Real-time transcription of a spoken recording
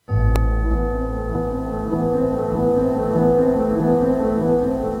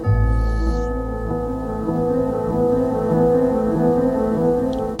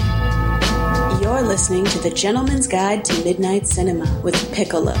The Gentleman's Guide to Midnight Cinema with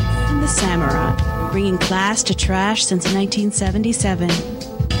Piccolo and the Samurai, bringing class to trash since 1977.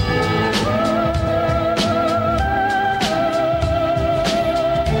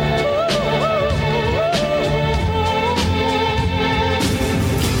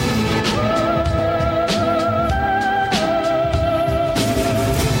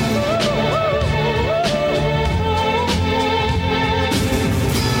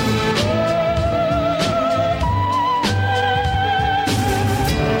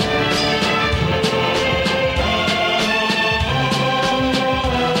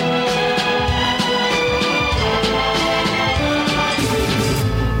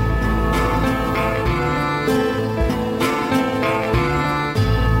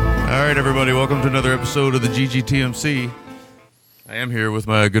 Everybody, welcome to another episode of the GGTMC. I am here with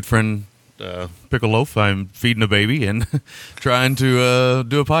my good friend Piccolo. I'm feeding a baby and trying to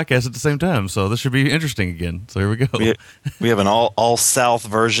do a podcast at the same time, so this should be interesting again. So here we go. We have an all South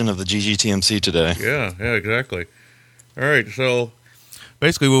version of the GGTMC today. Yeah, exactly. All right, so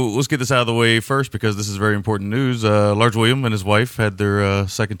basically let's get this out of the way first because this is very important news. Large William and his wife had their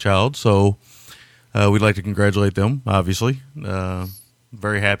second child, so we'd like to congratulate them, obviously.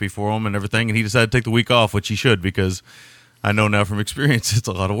 Very happy for him and everything, and he decided to take the week off, which he should, because I know now from experience it's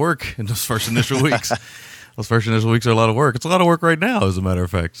a lot of work in those first initial weeks. Those first initial weeks are a lot of work. It's a lot of work right now, as a matter of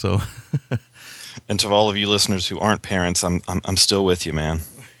fact. So, and to all of you listeners who aren't parents, I'm still with you, man.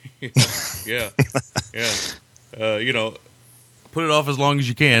 Yeah. Put it off as long as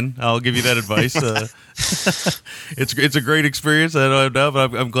you can. I'll give you that advice. It's a great experience. I don't know,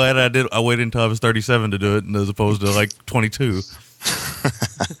 but I'm glad I waited until I was 37 to do it, as opposed to like 22.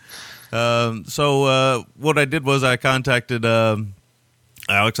 So what I did was I contacted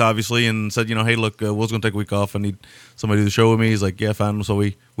Alex, obviously, and said, hey, look, Will's going to take a week off. I need somebody to do the show with me. He's like, yeah, fine. So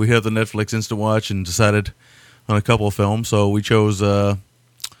we hit up the Netflix Instant Watch and decided on a couple of films. So we chose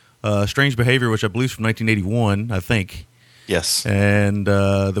Strange Behavior, which I believe is from 1981, I think. Yes. And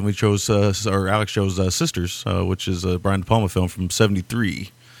then we chose, or Alex chose Sisters, which is a Brian De Palma film from 1973.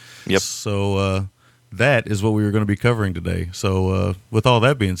 Yep. So that is what we were going to be covering today. So with all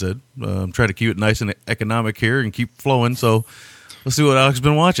that being said, I'm trying to keep it nice and economic here and keep flowing. So let's see what Alex has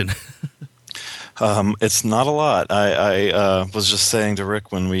been watching. It's not a lot. I was just saying to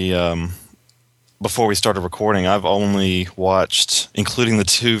Rick when we before we started recording, I've only watched, including the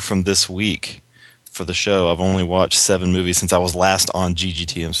two from this week for the show, I've only watched 7 movies since I was last on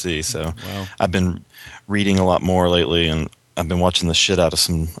GGTMC. So wow. I've been reading a lot more lately, and I've been watching the shit out of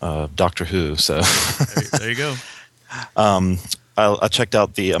some Doctor Who. So there you go. I checked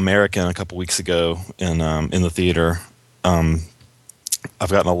out The American a couple weeks ago in the theater. I've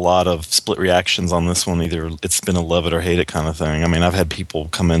gotten a lot of split reactions on this one. Either it's been a love it or hate it kind of thing. I mean, I've had people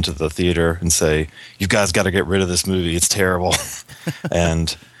come into the theater and say, "You guys got to get rid of this movie. It's terrible."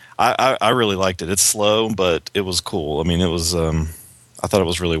 And I really liked it. It's slow, but it was cool. I mean, it was. I thought it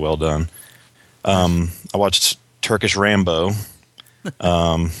was really well done. I watched Turkish Rambo.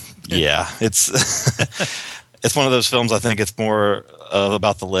 Yeah, it's it's one of those films. I think it's more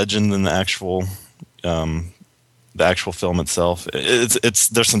about the legend than the actual film itself.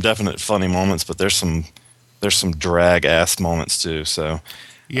 There's some definite funny moments, but there's some drag ass moments too. So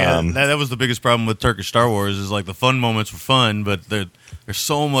yeah, that was the biggest problem with Turkish Star Wars. Is like the fun moments were fun, but there's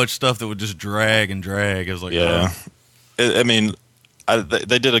so much stuff that would just drag and drag. I was like, yeah, I mean.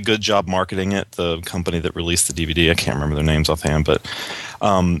 They did a good job marketing it. The company that released the DVD, I can't remember their names offhand, but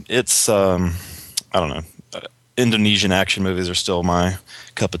it's I don't know. Indonesian action movies are still my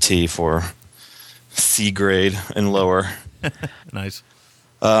cup of tea for C grade and lower. Nice.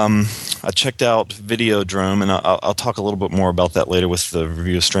 I checked out Videodrome, and I'll talk a little bit more about that later with the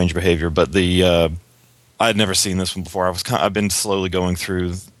review of Strange Behavior. But I had never seen this one before. I've been slowly going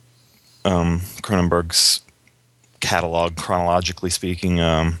through Cronenberg's catalog, chronologically speaking.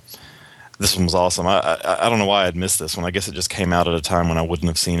 This one was awesome. I don't know why I'd missed this one. I guess it just came out at a time when I wouldn't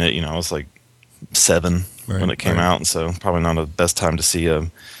have seen it. I was like 7 when it came out, and so probably not the best time to see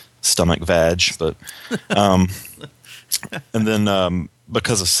a stomach vag. But and then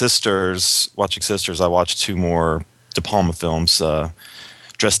because of watching Sisters, I watched 2 more De Palma films,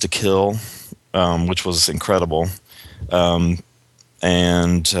 Dressed to Kill, which was incredible, and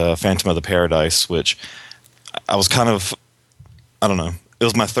Phantom of the Paradise, which I was kind of, I don't know. It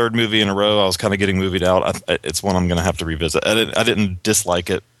was my 3rd movie in a row. I was kind of getting movied out. It's one I'm going to have to revisit. I didn't dislike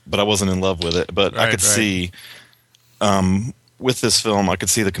it, but I wasn't in love with it. But I could see, with this film, I could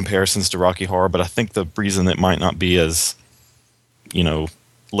see the comparisons to Rocky Horror. But I think the reason it might not be as,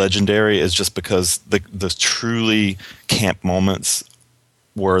 legendary is just because the truly camp moments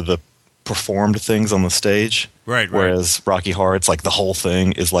were the performed things on the stage. Right. Whereas Rocky Horror, it's like the whole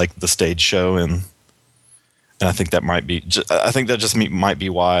thing is like the stage show, and I think that might be. I think that just might be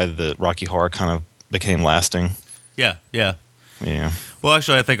why the Rocky Horror kind of became lasting. Yeah. Yeah. Well,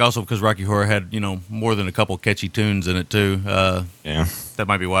 actually, I think also because Rocky Horror had more than a couple catchy tunes in it too. Yeah. That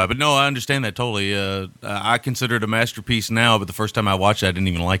might be why. But no, I understand that totally. I consider it a masterpiece now, but the first time I watched it, I didn't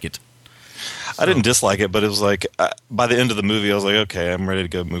even like it. I didn't dislike it, but it was like by the end of the movie, I was like, okay, I'm ready to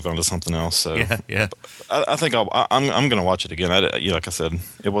go move on to something else. So yeah. I think I'm going to watch it again. Like I said,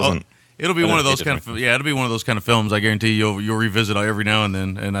 it wasn't. It'll be one of those kind of it'll be one of those kind of films. I guarantee you'll revisit every now and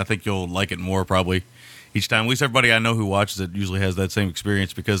then, and I think you'll like it more probably each time. At least everybody I know who watches it usually has that same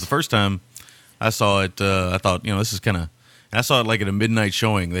experience, because the first time I saw it, I thought this is kind of. I saw it like at a midnight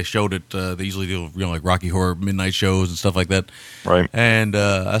showing. They showed it. They usually do like Rocky Horror midnight shows and stuff like that. Right. And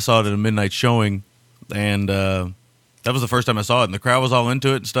I saw it at a midnight showing, and that was the first time I saw it. And the crowd was all into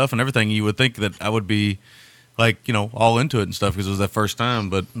it and stuff and everything. You would think that I would be like all into it and stuff because it was that first time,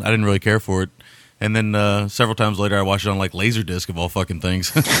 but I didn't really care for it. And then several times later, I watched it on like Laserdisc of all fucking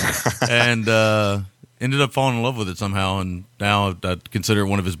things, and ended up falling in love with it somehow. And now I consider it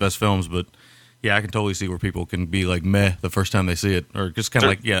one of his best films, but. Yeah, I can totally see where people can be like meh the first time they see it, or just kind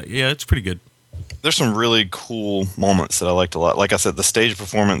of like, yeah, it's pretty good. There's some really cool moments that I liked a lot. Like I said, the stage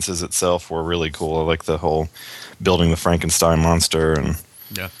performances itself were really cool. I like the whole building the Frankenstein monster and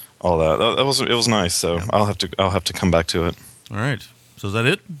all that. It was nice. So yeah. I'll have to come back to it. All right. So is that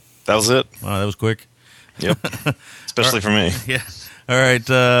it? That was it. Wow, that was quick. Yep. Especially for me. Yeah. All right.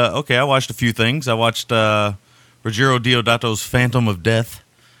 Okay, I watched a few things. I watched Ruggiero Deodato's Phantom of Death.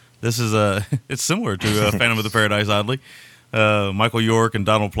 This is it's similar to Phantom of the Paradise, oddly. Michael York and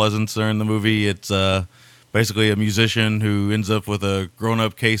Donald Pleasance are in the movie. It's basically a musician who ends up with a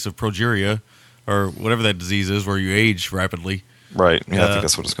grown-up case of progeria, or whatever that disease is, where you age rapidly. Right. Yeah, I think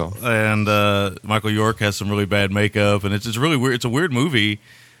that's what it's called. And Michael York has some really bad makeup, and it's really weird. It's a weird movie.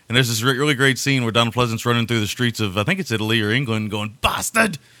 And there's this really great scene where Donald Pleasance running through the streets of, I think it's Italy or England, going,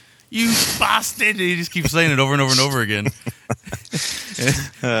 "Bastard! You bastard!" And he just keeps saying it over and over and over again.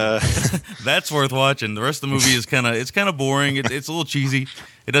 That's worth watching. The rest of the movie is kind of boring. It's a little cheesy.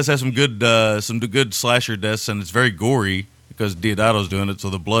 It does have some good slasher deaths, and it's very gory because Deodato's doing it, so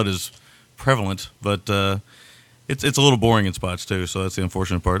the blood is prevalent. But it's a little boring in spots too. So that's the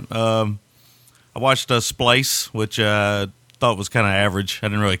unfortunate part. I watched Splice, which I thought was kind of average. I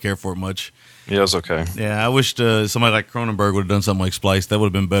didn't really care for it much. Yeah, it was okay. Yeah, I wished somebody like Cronenberg would have done something like Splice. That would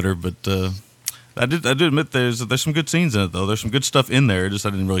have been better. But I do admit there's some good scenes in it, though. There's some good stuff in there. Just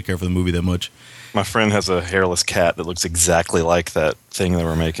I didn't really care for the movie that much. My friend has a hairless cat that looks exactly like that thing they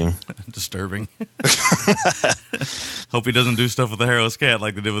were making. Disturbing. Hope he doesn't do stuff with the hairless cat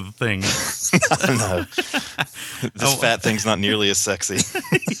like they did with the Thing. No. This fat thing's not nearly as sexy.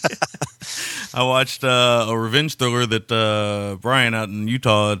 I watched a revenge thriller that Brian out in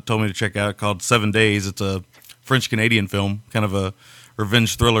Utah told me to check out called 7 Days. It's a French-Canadian film, kind of a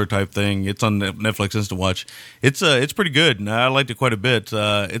revenge thriller type thing. It's on Netflix Instant Watch. It's pretty good, and I liked it quite a bit.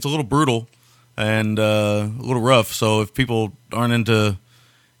 It's a little brutal and a little rough, so if people aren't into...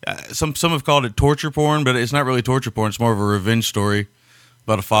 Some have called it torture porn, but it's not really torture porn. It's more of a revenge story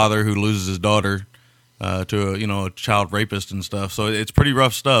about a father who loses his daughter to a child rapist and stuff. So it's pretty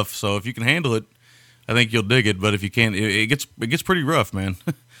rough stuff. So if you can handle it, I think you'll dig it. But if you can't, it gets pretty rough, man.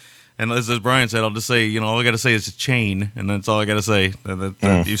 And as Brian said, I'll just say, all I got to say is a chain, and that's all I got to say.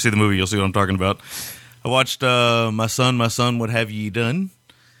 You see the movie, you'll see what I'm talking about. I watched My Son, What Have Ye Done?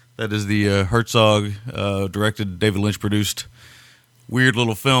 That is the Herzog directed, David Lynch produced weird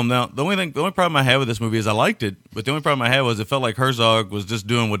little film. Now, the only problem I had with this movie is I liked it, but the only problem I had was it felt like Herzog was just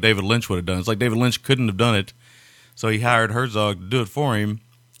doing what David Lynch would have done. It's like David Lynch couldn't have done it, so he hired Herzog to do it for him,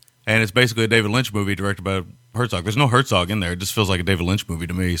 and it's basically a David Lynch movie directed by Herzog. There's no Herzog in there. It just feels like a David Lynch movie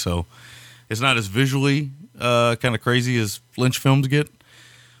to me, so it's not as visually kind of crazy as Lynch films get,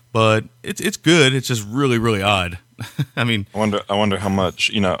 but it's good. It's just really, really odd. I mean... I wonder how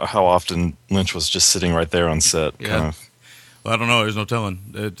much, how often Lynch was just sitting right there on set, yeah. kind of. Well, I don't know. There's no telling.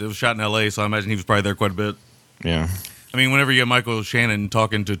 It was shot in L.A., so I imagine he was probably there quite a bit. Yeah. I mean, whenever you get Michael Shannon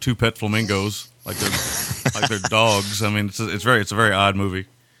talking to two pet flamingos like they're dogs, I mean, it's a very odd movie.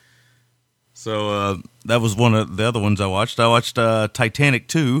 So that was one of the other ones I watched. I watched Titanic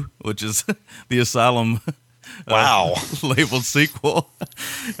 2, which is the Asylum labeled sequel.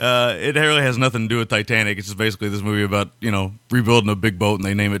 It really has nothing to do with Titanic. It's just basically this movie about rebuilding a big boat, and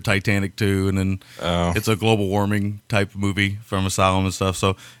they name it Titanic 2, and then it's a global warming type movie from Asylum and stuff.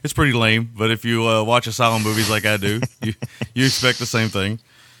 So it's pretty lame. But if you watch Asylum movies like I do, you expect the same thing.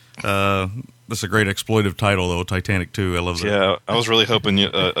 That's a great exploitive title, though. Titanic 2. I love that. Yeah, I was really hoping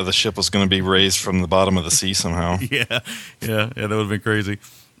the ship was going to be raised from the bottom of the sea somehow. Yeah, that would have been crazy.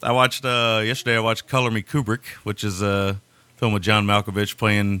 I watched yesterday. I watched Color Me Kubrick, which is a film with John Malkovich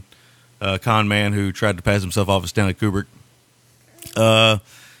playing a con man who tried to pass himself off as Stanley Kubrick.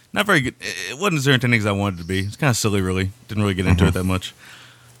 Not very good. It wasn't as entertaining as I wanted it to be. It's kind of silly, really. Didn't really get into it that much.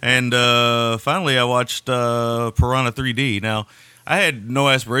 And finally, I watched Piranha 3D. Now, I had no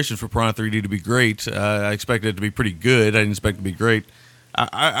aspirations for Piranha 3D to be great. I expected it to be pretty good. I didn't expect it to be great.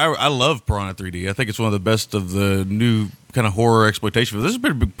 I love Piranha 3D. I think it's one of the best of the new kind of horror exploitation. This has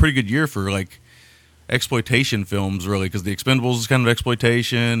been a pretty good year for like exploitation films, really, because The Expendables is kind of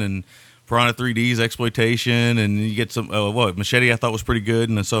exploitation, and Piranha 3D's exploitation, and you get some Machete I thought was pretty good,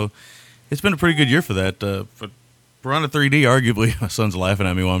 and so it's been a pretty good year for that. For Piranha 3D, arguably, my son's laughing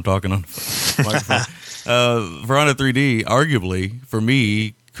at me while I'm talking on the microphone. Piranha 3D, arguably, for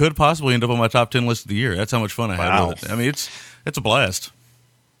me, could possibly end up on my top 10 list of the year. That's how much fun I had with it. I mean, it's a blast.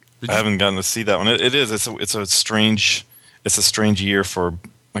 I haven't gotten to see that one. It is. It's a strange year for,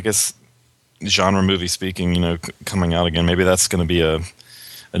 I guess, genre movie speaking. Coming out again. Maybe that's going to be a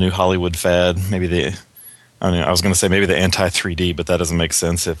new Hollywood fad. Maybe I was going to say maybe the anti 3D, but that doesn't make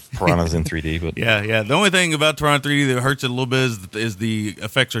sense if Piranha's in 3D. But yeah. The only thing about Piranha 3D that hurts it a little bit is the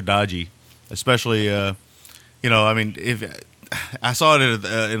effects are dodgy, especially. I mean, if I saw it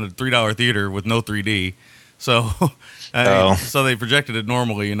in a $3 theater with no 3D, so so they projected it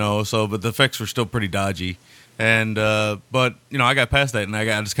normally, but the effects were still pretty dodgy. And but I got past that, and I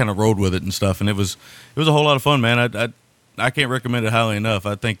just kind of rode with it and stuff, and it was a whole lot of fun, man. I can't recommend it highly enough.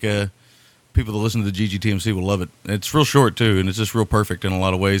 I think people that listen to the GGTMC will love it. It's real short too, and it's just real perfect in a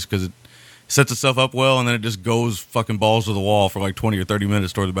lot of ways because it sets itself up well, and then it just goes fucking balls to the wall for like 20 or 30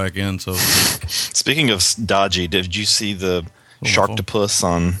 minutes toward the back end. So, speaking of dodgy, did you see the Sharktopus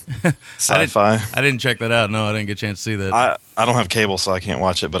on Sci-Fi? I didn't check that out. No, I didn't get a chance to see that. I don't have cable, so I can't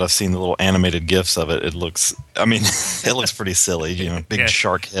watch it, but I've seen the little animated GIFs of it. It looks pretty silly. Big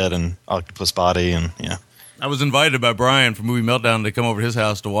shark head and octopus body, and yeah. I was invited by Brian from Movie Meltdown to come over to his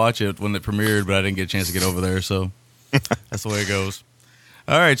house to watch it when it premiered, but I didn't get a chance to get over there, so that's the way it goes.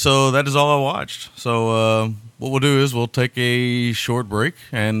 All right, so that is all I watched. So what we'll do is we'll take a short break,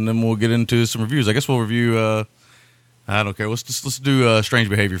 and then we'll get into some reviews. I guess we'll review... I don't care. Let's do Strange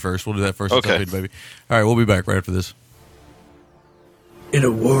Behavior first. We'll do that first. Okay. Baby. All right, we'll be back right after this. In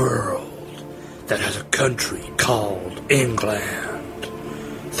a world that has a country called England,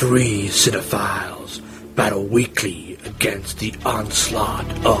 3 cinephiles battle weekly against the onslaught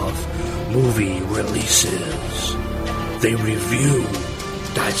of movie releases. They review,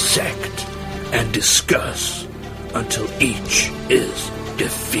 dissect, and discuss until each is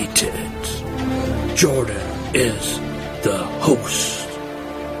defeated. Jordan is the host.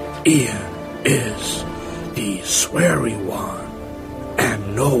 Ian is the sweary one.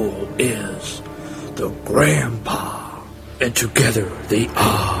 And Noel is the grandpa. And together they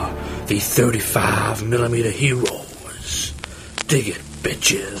are the 35mm heroes. Dig it,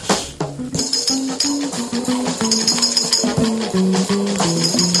 bitches.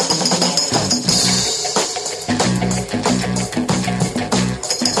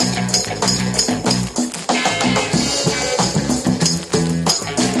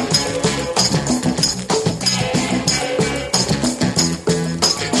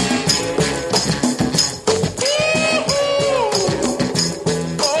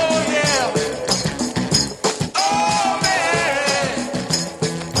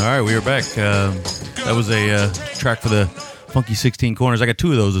 We are back. That was a track for the Funky 16 Corners. I got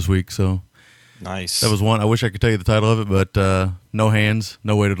 2 of those this week, so nice. That was one. I wish I could tell you the title of it, but no hands,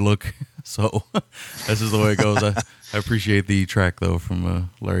 no way to look. So this is the way it goes. I appreciate the track though from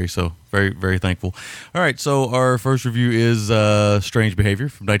Larry. So very, very thankful. All right, so our first review is Strange Behavior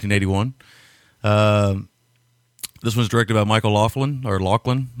from 1981. This one's directed by Michael Laughlin, or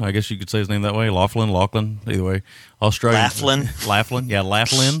Laughlin. I guess you could say his name that way. Laughlin. Either way, Australian. Laughlin. Yeah,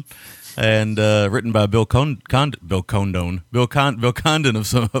 Laughlin. And written by Bill Condon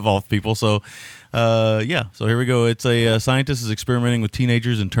of all people. So, So here we go. It's a scientist is experimenting with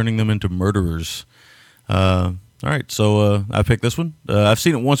teenagers and turning them into murderers. All right. So I picked this one. I've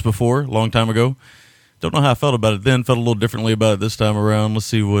seen it once before, a long time ago. Don't know how I felt about it then. Felt a little differently about it this time around. Let's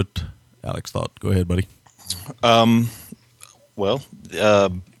see what Alex thought. Go ahead, buddy.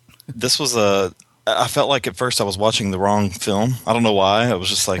 This was I felt like at first I was watching the wrong film. I don't know why. I was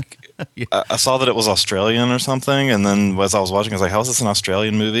just like, yeah. I saw that it was Australian or something, and then as I was watching, I was like, how is this an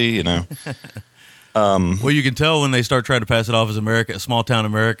Australian movie? Well, you can tell when they start trying to pass it off as America, small town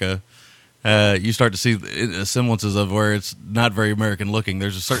America, you start to see semblances of where it's not very American looking.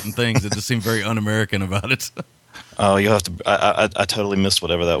 There's certain things that just seem very un-American about it. Oh, you have to. I totally missed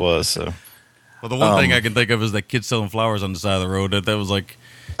whatever that was. So. Well, the one thing I can think of is that kid selling flowers on the side of the road. That was like.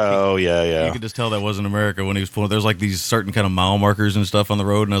 Oh yeah. You could just tell that wasn't America when he was pulling. There's like these certain kind of mile markers and stuff on the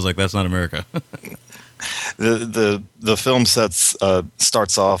road, and I was like, that's not America. The film starts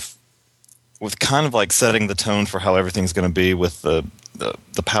off with kind of like setting the tone for how everything's going to be. With the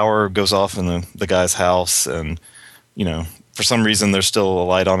power goes off in the guy's house, and for some reason there's still a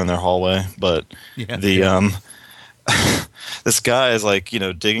light on in their hallway, but this guy is like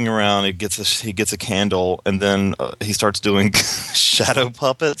digging around. He gets a candle, and then he starts doing shadow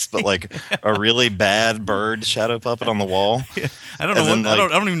puppets, but like a really bad bird shadow puppet on the wall. Yeah. I don't know. I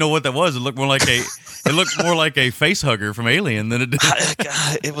don't even know what that was. It looked more like a face hugger from Alien than it did.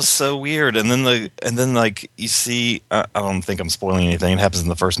 God, it was so weird. And then like you see, I don't think I'm spoiling anything. It happens in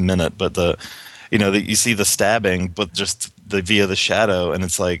the first minute, but you see the stabbing, but just via the shadow, and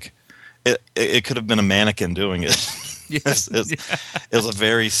it's like it could have been a mannequin doing it. Yes, it was a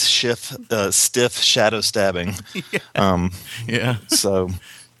very stiff shadow stabbing. Yeah. So,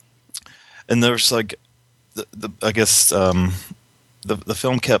 and there's like, I guess the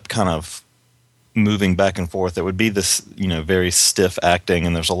film kept kind of moving back and forth. It would be this very stiff acting,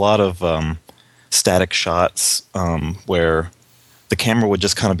 and there's a lot of static shots where the camera would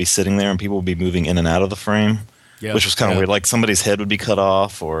just kind of be sitting there, and people would be moving in and out of the frame, which was kind of weird. Like somebody's head would be cut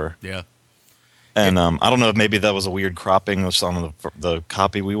off, or And I don't know if maybe that was a weird cropping of some of the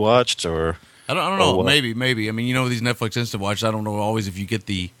copy we watched, or I don't know. Maybe. I mean, these Netflix instant watches. I don't know always if you get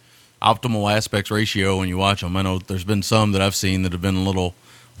the optimal aspects ratio when you watch them. I know there's been some that I've seen that have been a little.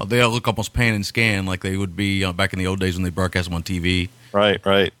 They look almost pan and scan like they would be back in the old days when they broadcast them on TV. Right.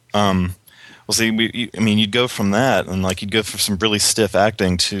 Well, see, you'd go from that, and like you'd go from some really stiff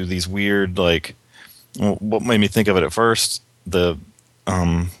acting to these weird, like, what made me think of it at first, the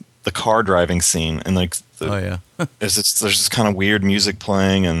car driving scene, and like there's this kind of weird music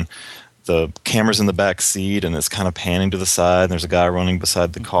playing, and the camera's in the back seat, and it's kind of panning to the side, and there's a guy running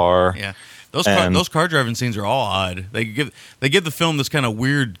beside the car. Yeah, those car driving scenes are all odd. They give the film this kind of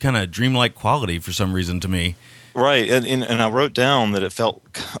weird, kind of dreamlike quality for some reason to me. Right, and I wrote down that it felt,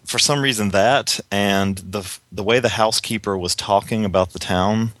 for some reason, that, and the way the housekeeper was talking about the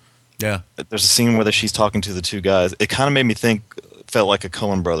town. Yeah, there's a scene where she's talking to the two guys. It kind of made me felt like a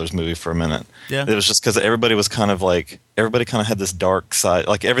Coen Brothers movie for a minute. Yeah, it was just because everybody kind of had this dark side.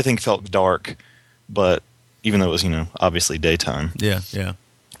 Like everything felt dark, but even though it was obviously daytime. Yeah.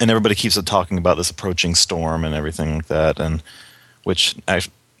 And everybody keeps talking about this approaching storm and everything like that, and which I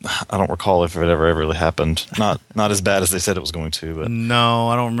don't recall if it ever really happened. Not as bad as they said it was going to. But no,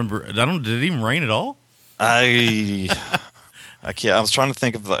 I don't remember. Did it even rain at all? I can't. I was trying to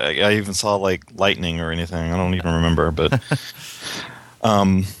think if I even saw like lightning or anything. I don't even remember. But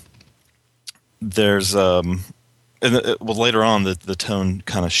there's later on the tone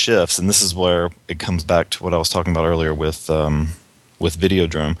kind of shifts, and this is where it comes back to what I was talking about earlier with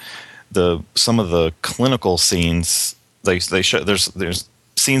Videodrome. Some of the clinical scenes they show, there's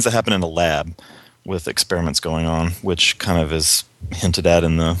scenes that happen in a lab with experiments going on, which kind of is hinted at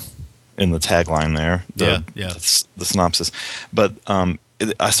in the tagline there. The synopsis. But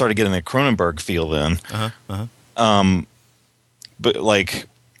I started getting a Cronenberg feel then. But like,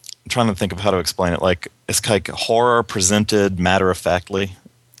 I'm trying to think of how to explain it. Like, it's like horror presented matter-of-factly.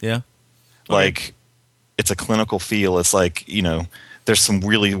 Yeah. Okay. Like, it's a clinical feel. It's like, there's some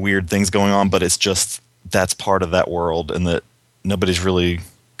really weird things going on, but it's just that's part of that world, and that nobody's really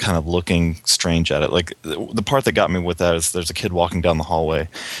kind of looking strange at it. Like, the part that got me with that is there's a kid walking down the hallway,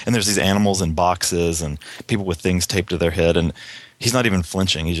 and there's these animals in boxes and people with things taped to their head, and he's not even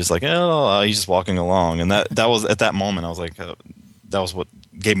flinching. He's just like, he's just walking along. And that was, at that moment, I was like, that was what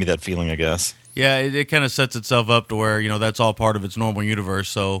gave me that feeling, I guess. Yeah, it kind of sets itself up to where, that's all part of its normal universe,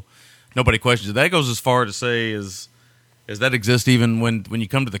 so nobody questions it. That goes as far to say is that exists even when you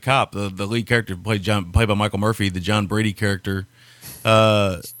come to the cop, the lead character played by Michael Murphy, the John Brady character.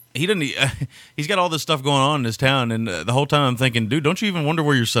 He's got all this stuff going on in his town, and the whole time I'm thinking, dude, don't you even wonder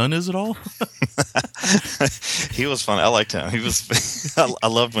where your son is at all? He was fun. I liked him. He was. I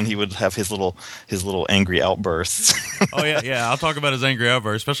loved when he would have his little angry outbursts. Oh yeah. I'll talk about his angry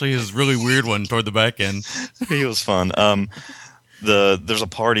outburst, especially his really weird one toward the back end. He was fun. There's a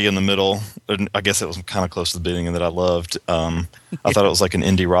party in the middle. I guess it was kind of close to the beginning that I loved. I thought it was like an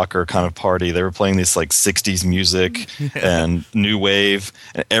indie rocker kind of party. They were playing this like 60s music and new wave,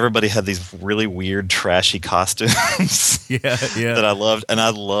 and everybody had these really weird, trashy costumes. Yeah. That I loved, and I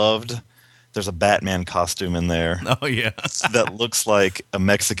loved there's a Batman costume in there. Oh yeah, that looks like a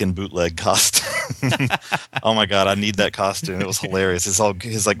Mexican bootleg costume. Oh my god, I need that costume. It was hilarious. It's all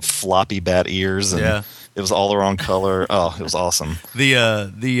his like floppy bat ears, and it was all the wrong color. Oh, it was awesome.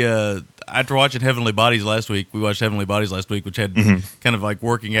 After watching Heavenly Bodies last week, we watched Heavenly Bodies last week, which had kind of like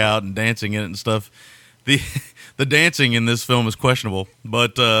working out and dancing in it and stuff. The dancing in this film is questionable,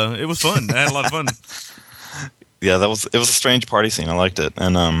 but it was fun. I had a lot of fun. Yeah, it was a strange party scene. I liked it,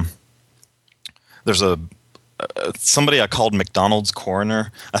 and there's somebody I called McDonald's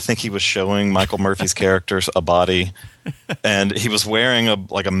coroner. I think he was showing Michael Murphy's character a body, and he was wearing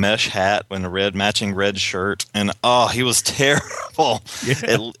a mesh hat and a matching red shirt, and he was terrible.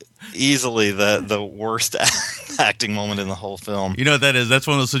 Yeah. Easily the worst acting moment in the whole film. You know what that is? That's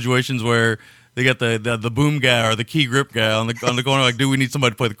one of those situations where they got the boom guy or the key grip guy on the corner. Like, dude, we need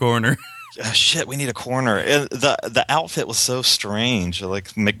somebody to play the coroner. Shit, we need a coroner. The outfit was so strange.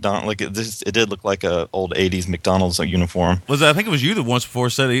 Like McDonald, like it did look like a old '80s McDonald's uniform. I think it was you that once before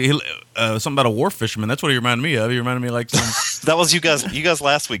said something about a wharf fisherman. That's what he reminded me of. He reminded me like some. That was you guys. You guys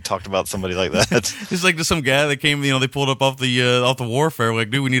last week talked about somebody like that. It's like just some guy that came. They pulled up off the wharf there.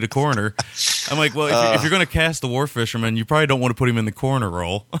 Like, dude, we need a coroner. I'm like, well, if you're going to cast the wharf fisherman, you probably don't want to put him in the coroner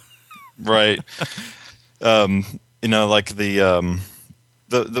role. Right. Like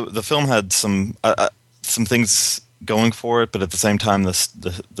the film had some things going for it, but at the same time,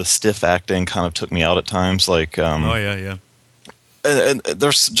 the stiff acting kind of took me out at times. Like, yeah. And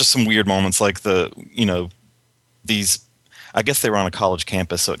there's just some weird moments, like these. I guess they were on a college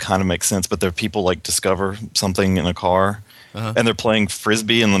campus, so it kind of makes sense. But there are people like discover something in a car, and they're playing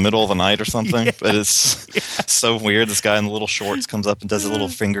frisbee in the middle of the night or something. Yeah. But it's so weird. This guy in the little shorts comes up and does a little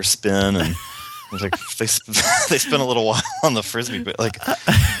finger spin, and it's like they spend a little while on the frisbee, but like,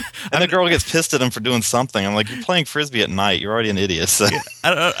 and the girl gets pissed at him for doing something. I'm like, you're playing frisbee at night. You're already an idiot. So. Yeah,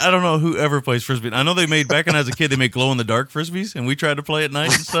 I don't know who ever plays frisbee. I know they made back when I was a kid. They made glow in the dark frisbees, and we tried to play at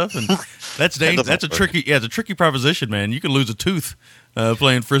night and stuff. And that's dangerous. That's a tricky. Yeah, it's a tricky proposition, man. You could lose a tooth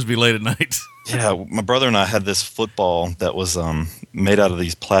playing frisbee late at night. Yeah, my brother and I had this football that was made out of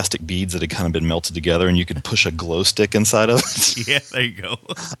these plastic beads that had kind of been melted together, and you could push a glow stick inside of it. Yeah, there you go.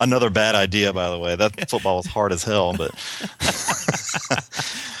 Another bad idea, by the way. That football was hard as hell, but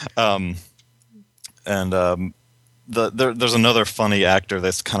there's another funny actor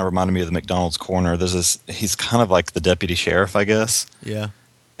that's kind of reminded me of the McDonald's coroner. He's kind of like the deputy sheriff, I guess. Yeah.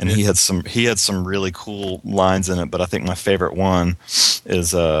 And he had some really cool lines in it, but I think my favorite one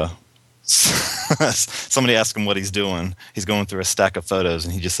is somebody asked him what he's doing. He's going through a stack of photos,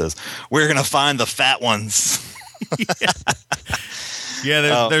 and he just says, "We're gonna find the fat ones."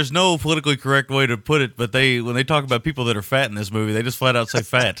 Yeah, there's no politically correct way to put it, but when they talk about people that are fat in this movie, they just flat out say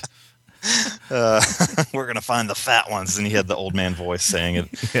fat. We're gonna find the fat ones, and he had the old man voice saying it.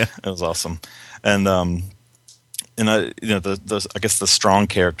 Yeah, it was awesome. And I guess the strong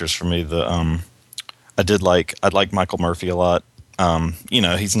characters for me. I like Michael Murphy a lot.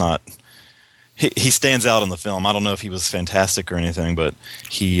 He's not. He stands out in the film. I don't know if he was fantastic or anything, but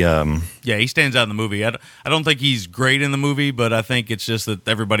he stands out in the movie. I don't think he's great in the movie, but I think it's just that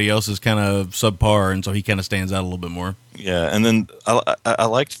everybody else is kind of subpar, and so he kind of stands out a little bit more. Yeah, and then I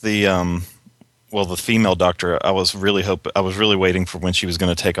liked the female doctor. I was really waiting for when she was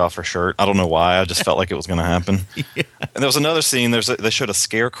going to take off her shirt. I don't know why. I just felt like it was going to happen. Yeah. And there was another scene. They showed a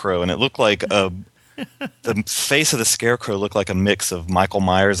scarecrow, and it looked like the face of the scarecrow looked like a mix of Michael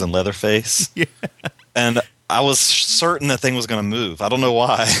Myers and Leatherface. Yeah. And I was certain that thing was going to move. I don't know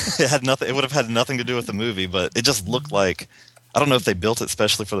why. It would have had nothing to do with the movie, but it just looked like, I don't know if they built it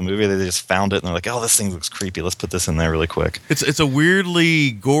specially for the movie. They just found it and they're like, "Oh, this thing looks creepy. Let's put this in there really quick." It's a weirdly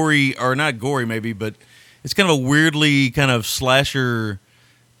gory, or not gory maybe, but it's kind of a weirdly kind of slasher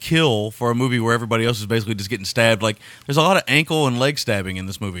kill for a movie where everybody else is basically just getting stabbed. Like, there's a lot of ankle and leg stabbing in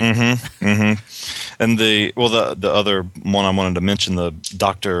this movie. Mm-hmm. Mm-hmm. And the other one I wanted to mention, the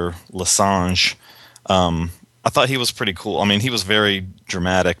Dr. Lessange, I thought he was pretty cool. I mean, he was very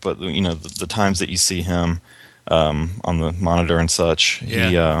dramatic, but the times that you see him on the monitor and such,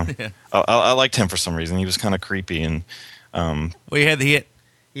 I liked him for some reason. He was kind of creepy, and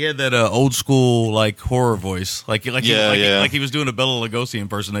he had that old school like horror voice, like he was doing a Bela Lugosi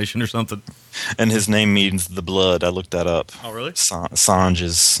impersonation or something. And his name means the blood. I looked that up. Oh, really? Sange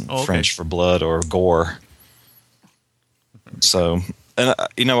is French for blood or gore. So, and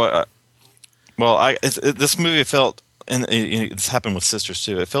this movie felt, and it's happened with Sisters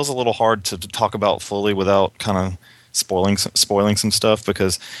too. It feels a little hard to talk about fully without kind of spoiling some stuff,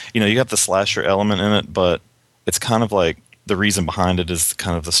 because you have the slasher element in it, but it's kind of like, the reason behind it is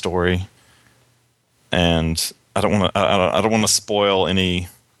kind of the story, and I don't want to spoil any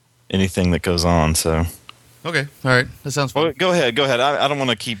anything that goes on. So, Okay, all right, that sounds fun. well, go ahead. I don't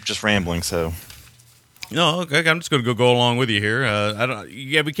want to keep just rambling. So, No, okay, I'm just going to go along with you here. I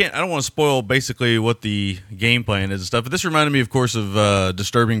don't want to spoil basically what the game plan is and stuff. But this reminded me, of course, of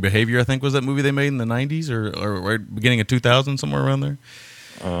Disturbing Behavior. I think was that movie they made in the '90s or right beginning of 2000, somewhere around there.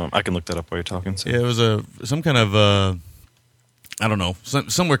 I can look that up while you're talking. So. Yeah, it was some kind of I don't know,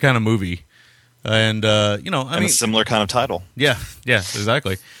 somewhere kind of movie, and I mean, a similar kind of title. Yeah,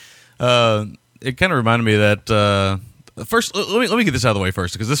 exactly. It kind of reminded me of that. First, let me get this out of the way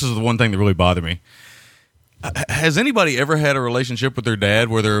first, because this is the one thing that really bothered me. Has anybody ever had a relationship with their dad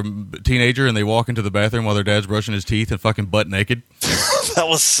where they're a teenager and they walk into the bathroom while their dad's brushing his teeth and fucking butt naked? That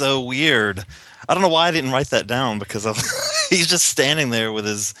was so weird. I don't know why I didn't write that down, because he's just standing there with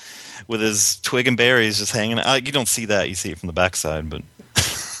his twig and berries just hanging out. You don't see that. You see it from the backside, but...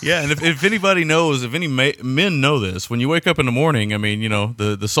 Yeah, and if anybody knows, if any men know this, when you wake up in the morning, I mean,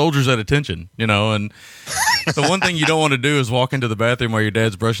 the soldier's at attention, and the one thing you don't want to do is walk into the bathroom while your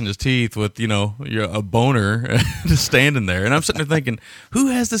dad's brushing his teeth with, a boner just standing there. And I'm sitting there thinking, who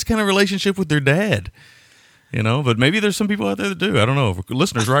has this kind of relationship with their dad? But maybe there's some people out there that do. I don't know.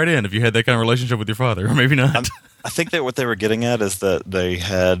 Listeners, write in if you had that kind of relationship with your father, or maybe not. I think that what they were getting at is that they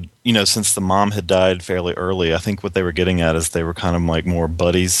had, since the mom had died fairly early, I think what they were getting at is they were kind of like more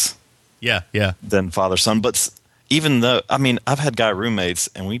buddies. Yeah. Than father-son. But even though, I've had guy roommates,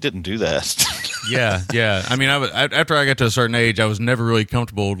 and we didn't do that. Yeah. I mean, after I got to a certain age, I was never really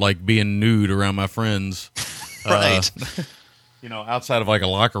comfortable, like, being nude around my friends. Right. Outside of like a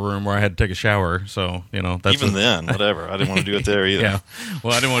locker room where I had to take a shower. So, that's even then, whatever. I didn't want to do it there either. Yeah.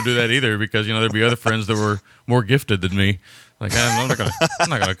 Well, I didn't want to do that either because, there'd be other friends that were more gifted than me. Like, I'm not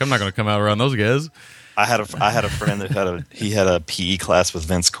gonna come out around those guys. I had a friend that had a PE class with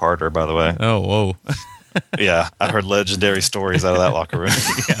Vince Carter, by the way. Oh, whoa. Yeah, I heard legendary stories out of that locker room.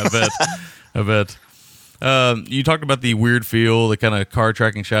 Yeah, I bet. You talked about the weird feel, the kind of car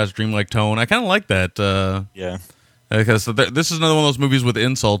tracking shots, dreamlike tone. I kind of like that. Yeah. Because this is another one of those movies with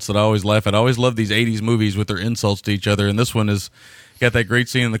insults that I always laugh at. I always love these 80s movies with their insults to each other, and this one is got that great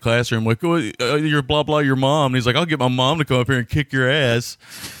scene in the classroom, like, oh, you're blah, blah, your mom. And he's like, I'll get my mom to come up here and kick your ass.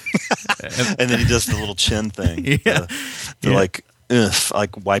 And then he does the little chin thing. Yeah. Like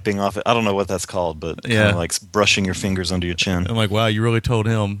wiping off it. I don't know what that's called, but kind of like brushing your fingers under your chin. I'm like, wow, you really told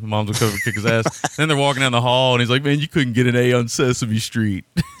him. Mom's going to come over and kick his ass. Then they're walking down the hall, and he's like, man, you couldn't get an A on Sesame Street.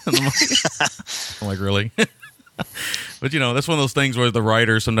 I'm like, really? But that's one of those things where the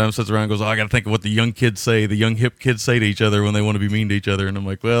writer sometimes sits around and goes, I got to think of what the young kids say, the young hip kids say to each other when they want to be mean to each other. And I'm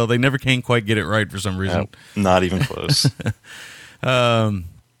like, well, they never can quite get it right for some reason. Not even close.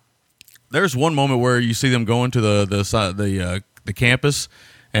 There's one moment where you see them going to the campus,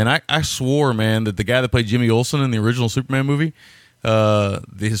 and I swore, man, that the guy that played Jimmy Olsen in the original Superman movie,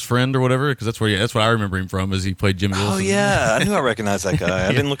 his friend or whatever, because that's what I remember him from, is he played Jimmy Olsen. Oh yeah, I knew I recognized that guy.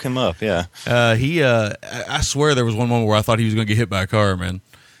 I didn't look him up. Yeah, I swear there was one moment where I thought he was going to get hit by a car, man.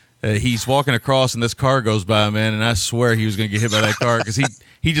 He's walking across and this car goes by, man, and I swear he was going to get hit by that car because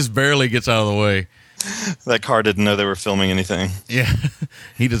he just barely gets out of the way. That car didn't know they were filming anything. Yeah,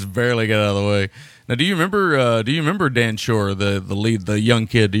 he just barely got out of the way. Now, do you remember Dan Shore, the lead, the young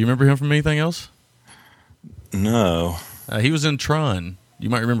kid? Do you remember him from anything else? No. He was in Tron. You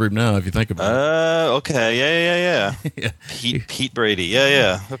might remember him now if you think about it. Okay. Yeah. Yeah. Pete Brady.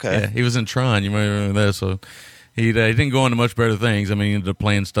 Yeah. Okay. Yeah, he was in Tron. You might remember that. So he didn't go into much better things. I mean, he ended up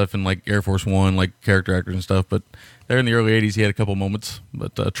playing stuff in like Air Force One, like character actors and stuff. But there in the early 80s, he had a couple moments.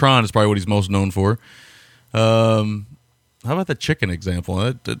 But Tron is probably what he's most known for. How about the chicken example?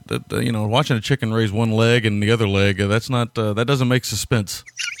 Watching a chicken raise one leg and the other leg, that doesn't make suspense.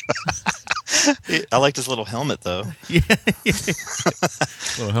 I liked his little helmet, though. Yeah.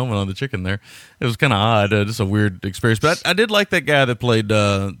 Little helmet on the chicken there. It was kind of odd. Just a weird experience. But I did like that guy that played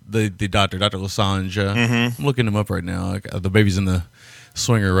the doctor, Dr. Lasange. I'm looking him up right now. The baby's in the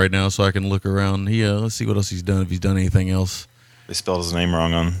swinger right now, so I can look around. Let's see what else he's done, if he's done anything else. They spelled his name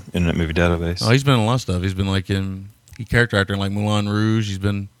wrong on Internet Movie Database. Oh, he's been in a lot of stuff. He's been like he character actor in like Moulin Rouge.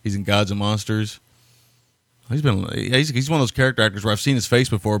 He's in Gods and Monsters. He's one of those character actors where I've seen his face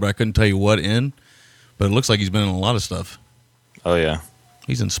before, but I couldn't tell you what in. But it looks like he's been in a lot of stuff. Oh yeah,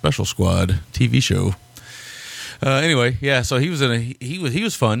 he's in Special Squad TV show. Anyway, yeah. So he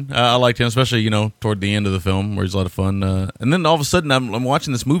was fun. I liked him, especially toward the end of the film where he's a lot of fun. And then all of a sudden I'm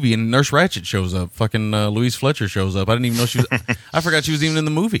watching this movie and Nurse Ratched shows up. Fucking Louise Fletcher shows up. I didn't even know she was. I forgot she was even in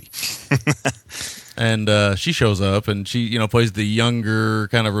the movie. And she shows up and she plays the younger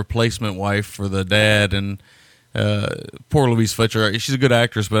kind of replacement wife for the dad. And poor Louise Fletcher. She's a good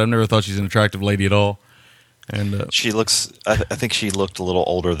actress, but I've never thought she's an attractive lady at all. And she looks. I think she looked a little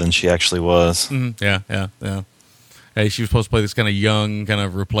older than she actually was. Yeah. Hey, she was supposed to play this kind of young, kind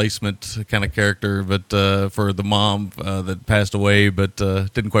of replacement kind of character, but for the mom that passed away, but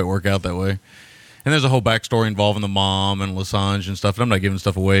didn't quite work out that way. And there's a whole backstory involving the mom and Lessange and stuff. And I'm not giving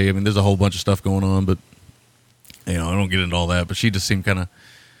stuff away. I mean, there's a whole bunch of stuff going on, but I don't get into all that. But she just seemed kind of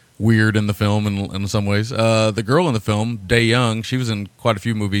weird in the film in some ways. The girl in the film, Dae Young, she was in quite a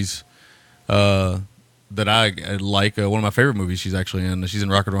few movies that I like. One of my favorite movies she's actually in. She's in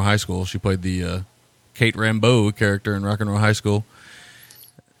Rock and Roll High School. She played the Kate Rambeau character in Rock and Roll High School,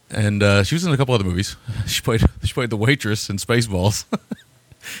 and she was in a couple other movies. She played the waitress in Spaceballs.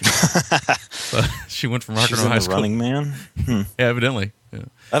 So she went from Rock and Roll High School. Running Man. Yeah, evidently. Yeah.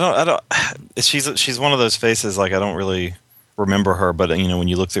 I don't. She's one of those faces like I don't really remember her, but when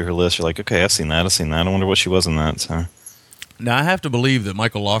you look through her list, you're like, okay, I've seen that. I wonder what she was in that. So now I have to believe that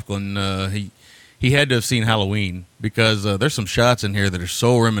Michael Laughlin he had to have seen Halloween because there's some shots in here that are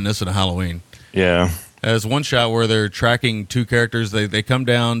so reminiscent of Halloween. Yeah. There's one shot where they're tracking two characters. They come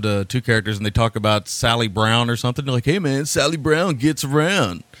down to two characters and they talk about Sally Brown or something. They're like, hey, man, Sally Brown gets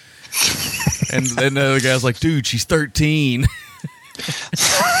around. And then the other guy's like, dude, she's 13.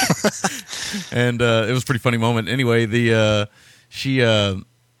 And it was a pretty funny moment. Anyway, they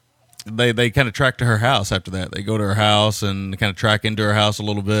kind of track to her house after that. They go to her house and kind of track into her house a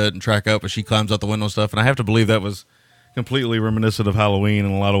little bit and track up, but she climbs out the window and stuff. And I have to believe that was completely reminiscent of Halloween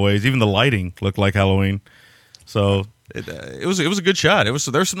in a lot of ways. Even the lighting looked like Halloween. So it was a good shot.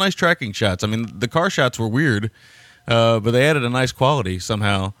 There's some nice tracking shots. I mean, the car shots were weird, but they added a nice quality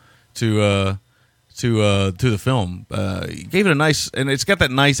somehow to the film. Gave it a nice, and it's got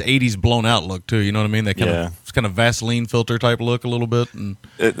that nice 80s blown out look too. You know what I mean? That kind of Vaseline filter type look a little bit, and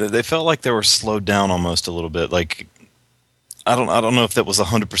they felt like they were slowed down almost a little bit. Like I don't know if that was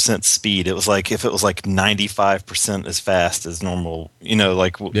 100% speed. It was like if it was like 95% as fast as normal.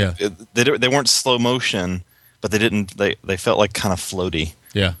 They weren't slow motion, but they felt like kind of floaty.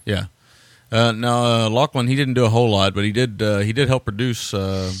 Yeah. Now Laughlin, he didn't do a whole lot, but he did help produce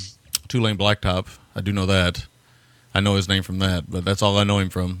Two Lane Blacktop. I do know that. I know his name from that, but that's all I know him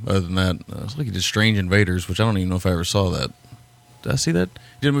from. Other than that, it's like he did Strange Invaders, which I don't even know if I ever saw that. Did I see that?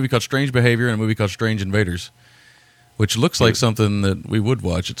 He did a movie called Strange Behavior and a movie called Strange Invaders, which looks like something that we would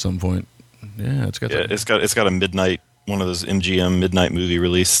watch at some point. Yeah, it's got a midnight, one of those MGM midnight movie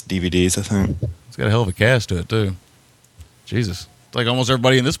release DVDs, I think. It's got a hell of a cast to it too. Jesus, it's like almost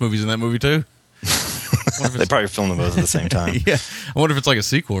everybody in this movie's in that movie too. They probably filmed those at the same time. Yeah, I wonder if it's like a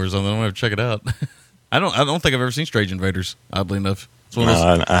sequel or something. I'm gonna have to check it out. I don't think I've ever seen Strange Invaders. Oddly enough,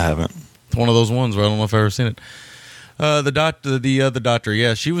 I haven't. It's one of those ones where I don't know if I've ever seen it. The doctor,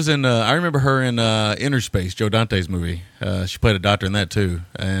 yeah, she was in. I remember her in Inner Space, Joe Dante's movie. She played a doctor in that too,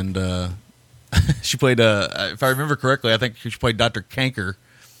 and she played. If I remember correctly, I think she played Dr. Kanker,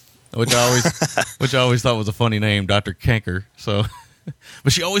 which I always thought was a funny name, Dr. Kanker. So,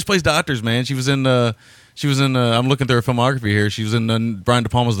 but she always plays doctors, man. She was in. I'm looking through her filmography here. She was in Brian De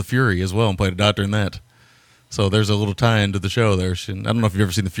Palma's The Fury as well, and played a doctor in that. So there's a little tie into the show there. I don't know if you've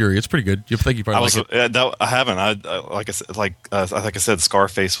ever seen The Fury. It's pretty good. You think you probably like it? I haven't. Like I said,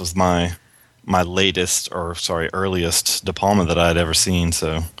 Scarface was my earliest De Palma that I had ever seen.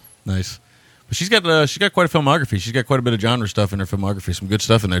 So nice. But she's got quite a filmography. She's got quite a bit of genre stuff in her filmography. Some good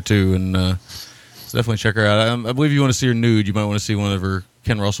stuff in there too, and so definitely check her out. I believe you want to see her nude. You might want to see one of her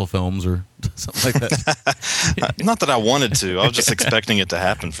Ken Russell films or something like that. Not that I wanted to. I was just expecting it to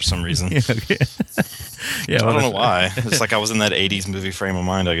happen for some reason. Yeah, I don't know why. It's like I was in that 80s movie frame of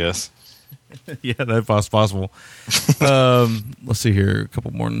mind, I guess. Yeah, that's possible. Let's see here. A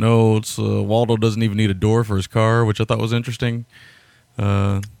couple more notes. Waldo doesn't even need a door for his car, which I thought was interesting.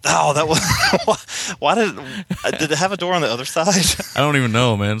 That was... Why did it have a door on the other side? I don't even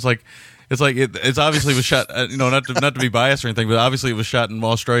know, man. It's obviously was shot. Not to be biased or anything, but obviously it was shot in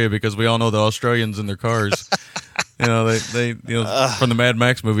Australia because we all know the Australians in their cars. They from the Mad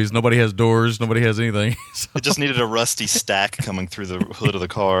Max movies, nobody has doors, nobody has anything. So. It just needed a rusty stack coming through the hood of the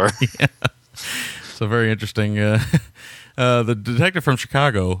car. Yeah. So very interesting. The detective from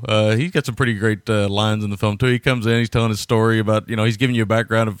Chicago, he's got some pretty great lines in the film too. He comes in, he's telling his story about, he's giving you a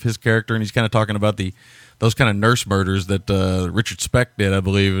background of his character, and he's kind of talking about those kind of nurse murders that Richard Speck did, I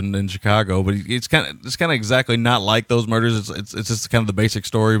believe, in Chicago. But it's kind of exactly not like those murders. It's just kind of the basic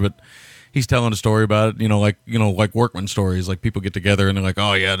story, but he's telling a story about it, like workman stories. Like people get together and they're like,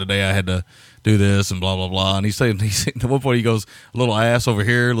 "Oh yeah, today I had to do this and blah blah blah." And he's saying at one point he goes, "A little ass over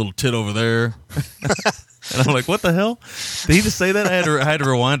here, a little tit over there." And I'm like, "What the hell? Did he just say that?" I had to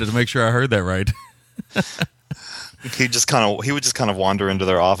rewind it to make sure I heard that right. he would just kind of wander into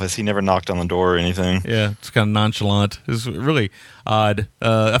their office. He never knocked on the door or anything. Yeah, it's kind of nonchalant. It's really odd.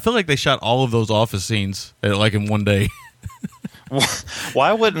 I feel like they shot all of those office scenes like in one day.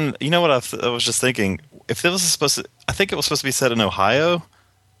 Why wouldn't you know what I was just thinking? If it was I think it was supposed to be set in Ohio.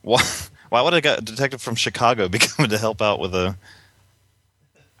 Why would a detective from Chicago be coming to help out with a?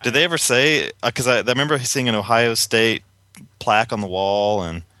 Did they ever say? Because I remember seeing an Ohio State plaque on the wall,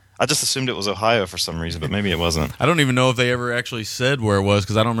 and I just assumed it was Ohio for some reason, but maybe it wasn't. I don't even know if they ever actually said where it was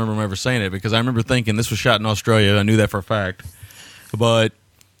because I don't remember them ever saying it. Because I remember thinking this was shot in Australia. I knew that for a fact, but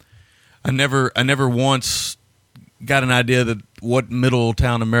I never once got an idea that what middle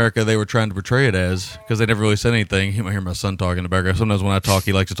town America they were trying to portray it as because they never really said anything. You might hear my son talking in the background. Sometimes when I talk,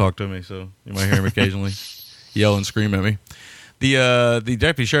 he likes to talk to me, so you might hear him occasionally yell and scream at me. The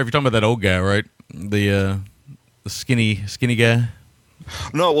deputy sheriff, you're talking about that old guy, right? The skinny guy.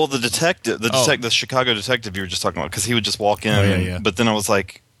 No, well, the Chicago detective you were just talking about, because he would just walk in. Yeah. But then I was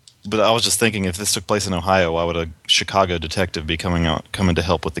like, I was just thinking, if this took place in Ohio, why would a Chicago detective be coming to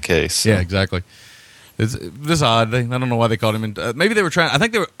help with the case? So. Yeah, exactly. It's this odd. I don't know why they called him. Maybe they were trying. I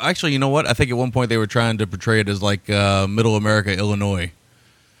think they were actually. You know what? I think at one point they were trying to portray it as like Middle America, Illinois.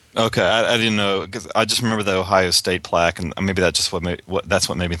 Okay, I didn't know because I just remember the Ohio State plaque, and maybe that's just what made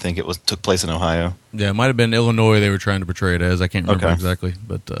me think it took place in Ohio. Yeah, it might have been Illinois they were trying to portray it as. I can't remember exactly,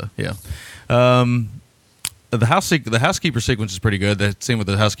 but yeah. The housekeeper sequence is pretty good. That scene with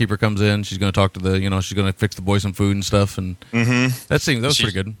the housekeeper comes in, she's going to talk to she's going to fix the boys some food and stuff, and that was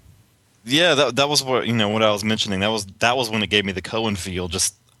pretty good. Yeah, that was what what I was mentioning. That was when it gave me the Coen feel.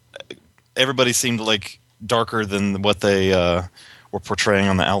 Just everybody seemed like darker than what they were portraying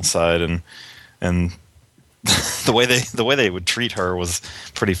on the outside, and the way they would treat her was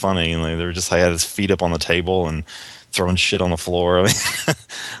pretty funny. And they were just had his feet up on the table and throwing shit on the floor. I mean,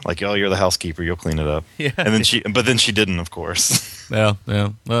 like, oh, you're the housekeeper, you'll clean it up. Yeah. And then she didn't, of course. Yeah.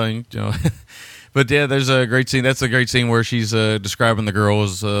 Well, But yeah, there's a great scene. That's a great scene where she's describing the girl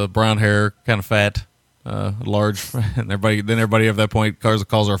as brown hair, kind of fat, large, and everybody at that point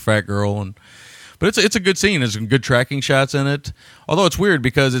calls her a fat girl. But it's a good scene. There's some good tracking shots in it. Although it's weird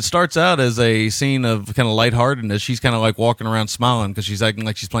because it starts out as a scene of kind of lightheartedness. She's kind of like walking around smiling because she's acting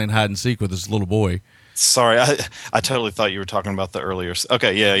like she's playing hide and seek with this little boy. Sorry, I totally thought you were talking about the earlier.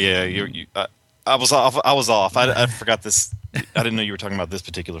 Okay, yeah. I was off. I forgot this. I didn't know you were talking about this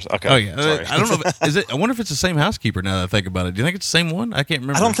particular. Okay. Oh yeah. Sorry. I don't know. Is it? I wonder if it's the same housekeeper. Now that I think about it, do you think it's the same one? I can't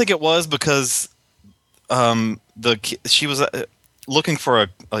remember. I don't think it was because she was looking for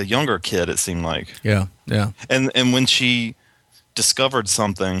a younger kid. It seemed like. Yeah. And when she discovered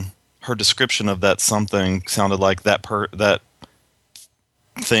something, her description of that something sounded like that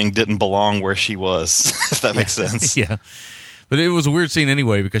thing didn't belong where she was. If that makes sense. Yeah. But it was a weird scene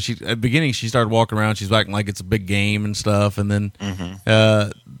anyway because at the beginning she started walking around. She's acting like it's a big game and stuff, and then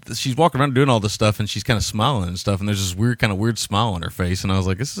she's walking around doing all this stuff, and she's kind of smiling and stuff. And there's this weird smile on her face, and I was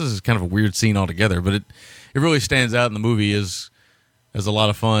like, this is kind of a weird scene altogether. But it really stands out in the movie as a lot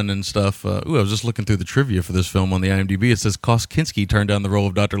of fun and stuff. I was just looking through the trivia for this film on the IMDb. It says Koski turned down the role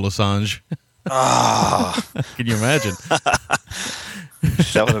of Dr. Lessange. Can you imagine?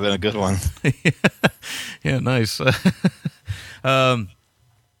 That would have been a good one. Yeah, nice.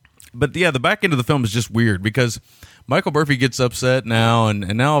 But yeah, the back end of the film is just weird because Michael Murphy gets upset now, and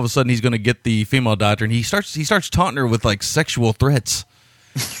now all of a sudden he's going to get the female doctor, and he starts taunting her with like sexual threats.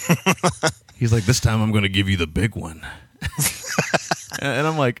 He's like, "This time I'm going to give you the big one," and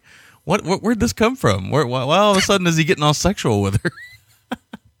I'm like, "What? Where'd this come from? Why all of a sudden is he getting all sexual with her?"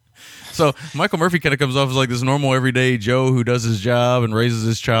 So Michael Murphy kind of comes off as like this normal everyday Joe who does his job and raises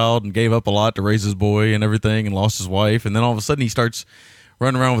his child and gave up a lot to raise his boy and everything and lost his wife. And then all of a sudden he starts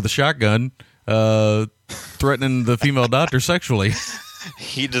running around with a shotgun, threatening the female doctor sexually.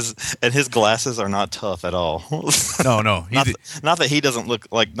 He does, and his glasses are not tough at all. No. Not that he doesn't look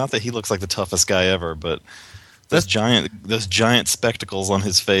like, not that he looks like the toughest guy ever, but those giant spectacles on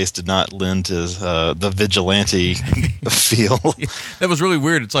his face did not lend to the vigilante feel. That was really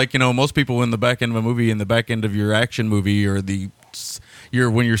weird. It's like, most people in the back end of a movie, in the back end of your action movie, or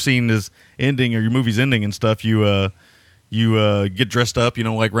when your scene is ending or your movie's ending and stuff, you get dressed up,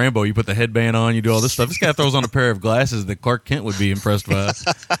 like Rambo. You put the headband on, you do all this stuff. This guy throws on a pair of glasses that Clark Kent would be impressed by.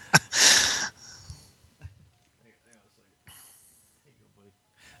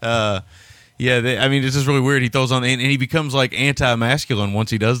 Yeah, it's just really weird. He throws on, and he becomes like anti-masculine once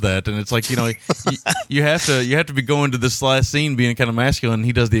he does that, and it's like you have to be going to this last scene being kind of masculine. And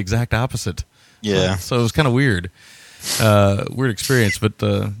he does the exact opposite. Yeah, so it was kind of weird, weird experience. But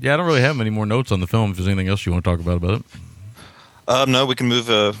I don't really have many more notes on the film. If there's anything else you want to talk about it. No, we can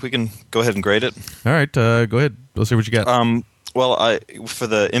move. We can go ahead and grade it. All right, go ahead. let's see what you got. Well, for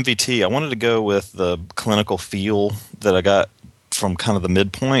the MVT, I wanted to go with the clinical feel that I got from kind of the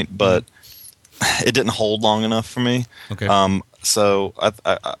midpoint, but it didn't hold long enough for me. Okay. So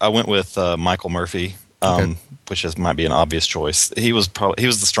I went with Michael Murphy, which might be an obvious choice. He was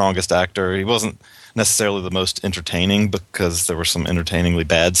the strongest actor. He wasn't necessarily the most entertaining because there were some entertainingly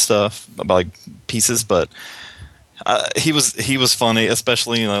bad stuff, like pieces, but he was funny,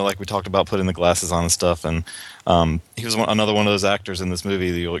 especially like we talked about putting the glasses on and stuff. And he was another one of those actors in this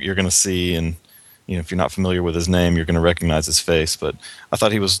movie that you're going to see, and if you're not familiar with his name, you're going to recognize his face. But I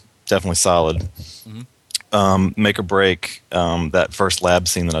thought he was definitely solid. Mm-hmm. Make or Break, that first lab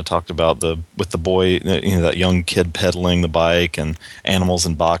scene that I talked about, with the boy, that young kid pedaling the bike and animals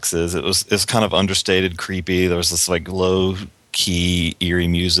in boxes. It's kind of understated, creepy. There was this like low key, eerie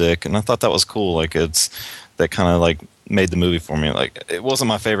music, and I thought that was cool. Like that kind of like made the movie for me. Like, it wasn't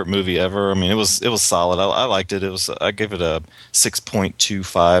my favorite movie ever. I mean, it was solid. I liked it. I gave it a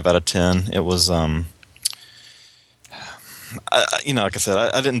 6.25 out of 10. It was like I said,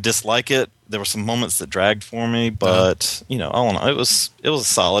 I didn't dislike it. There were some moments that dragged for me, but all in all, it was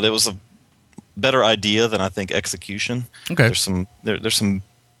solid. It was a better idea than I think execution. Okay, there's some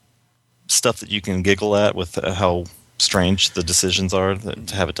stuff that you can giggle at with how strange the decisions are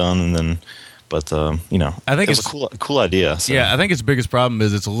to have it done, and then. But I think it's a cool idea. So. Yeah, I think its biggest problem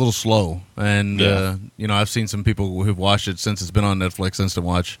is it's a little slow, and I've seen some people who've watched it since it's been on Netflix Instant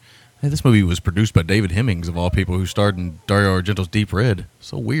Watch. Hey, this movie was produced by David Hemmings, of all people, who starred in Dario Argento's Deep Red.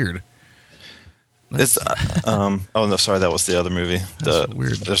 So weird. It's oh no, sorry, that was the other movie.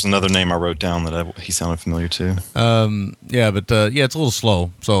 Weird. There's another name I wrote down that he sounded familiar to. It's a little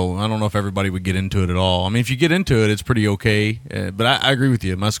slow. So I don't know if everybody would get into it at all. I mean, if you get into it, it's pretty okay. But I agree with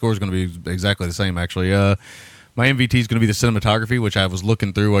you. My score is going to be exactly the same, actually. My MVT is going to be the cinematography, which I was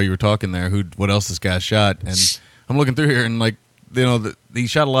looking through while you were talking there. What else this guy shot? And I'm looking through here, and he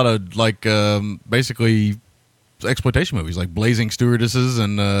shot a lot of basically exploitation movies like Blazing Stewardesses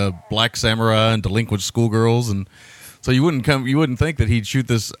and Black Samurai and Delinquent Schoolgirls, and so you wouldn't think that he'd shoot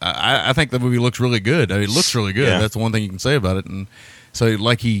this. I think the movie looks really good. I mean, it looks really good. Yeah. That's the one thing you can say about it. And so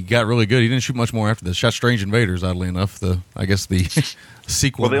he got really good. He didn't shoot much more after this. Shot Strange Invaders, oddly enough. The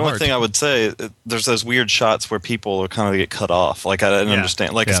sequel. Well, the only thing I would say, there's those weird shots where people are kind of get cut off. Like, I didn't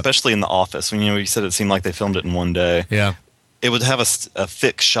understand. Like, especially in The Office, when you said it seemed like they filmed it in one day. Yeah. It would have a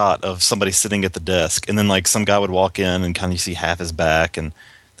fixed shot of somebody sitting at the desk, and then like some guy would walk in and kind of see half his back, and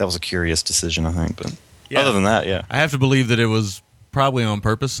that was a curious decision, I think. But other than that, I have to believe that it was probably on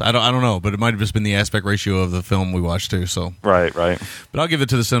purpose. I don't know, but it might have just been the aspect ratio of the film we watched too. So right. But I'll give it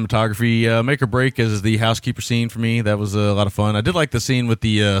to the cinematography. Make or Break is the housekeeper scene for me. That was a lot of fun. I did like the scene with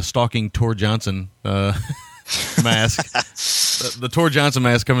the stalking Tor Johnson mask. The Tor Johnson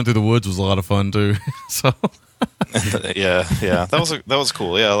mask coming through the woods was a lot of fun too. So. yeah, that was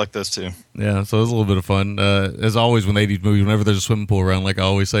cool. Yeah, I like those too. Yeah, so it was a little bit of fun. As always, when they do movies, whenever there's a swimming pool around, like I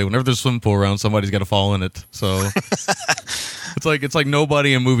always say, whenever there's a swimming pool around, somebody's got to fall in it. So it's like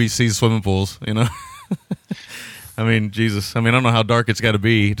nobody in movies sees swimming pools. I mean, Jesus. I mean, I don't know how dark it's got to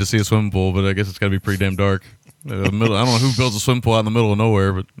be to see a swimming pool, but I guess it's got to be pretty damn dark. I don't know who builds a swimming pool out in the middle of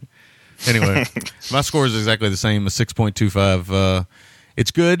nowhere, but anyway, my score is exactly the same, a 6.25. It's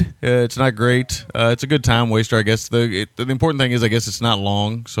good. It's not great. It's a good time waster, I guess. The important thing is, I guess, it's not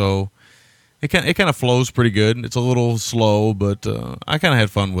long, so it kind of flows pretty good. It's a little slow, but I kind of had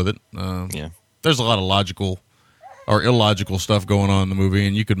fun with it. There's a lot of logical or illogical stuff going on in the movie,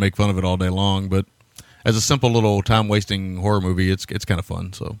 and you could make fun of it all day long. But as a simple little time-wasting horror movie, it's kind of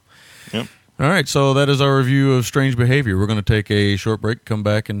fun. So, yep. All right, so that is our review of Strange Behavior. We're going to take a short break, come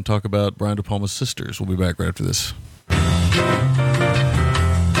back, and talk about Brian De Palma's Sisters. We'll be back right after this.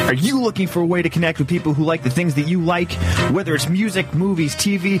 Are you looking for a way to connect with people who like the things that you like? Whether it's music, movies,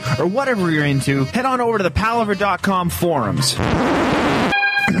 TV, or whatever you're into, head on over to the Palaver.com forums.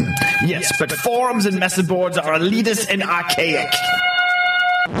 Yes, but forums and message boards are elitist and archaic.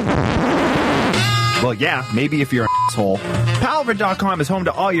 Well, yeah, maybe if you're an asshole. Palaver.com is home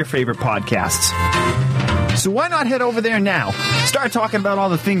to all your favorite podcasts. So why not head over there now? Start talking about all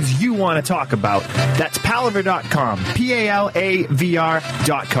the things you want to talk about. That's Palaver.com. Palavr.com.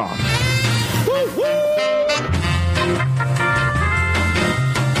 Woo woo!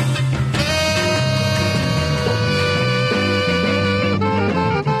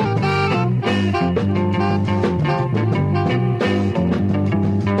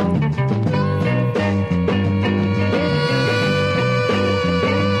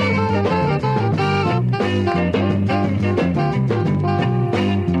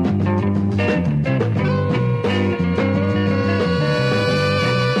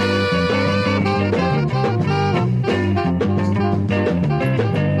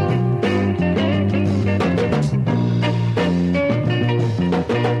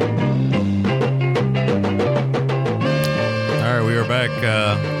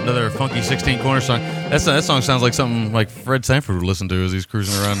 Another funky 16 corner song. That song sounds like something like Fred Sanford would listen to as he's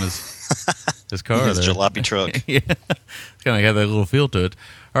cruising around his car. His there. jalopy truck. Yeah, it's kind of have that little feel to it.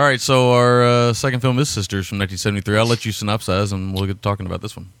 All right, so our second film is Sisters from 1973. I'll let you synopsize, and we'll get talking about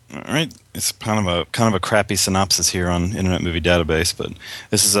this one. All right, it's kind of a crappy synopsis here on Internet Movie Database, but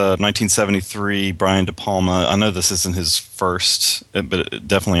this is a 1973 Brian De Palma. I know this isn't his first, but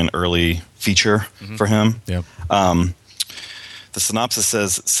definitely an early feature for him. Yeah. The synopsis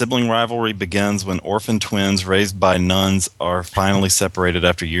says, sibling rivalry begins when orphan twins raised by nuns are finally separated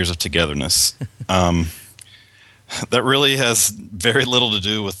after years of togetherness. That really has very little to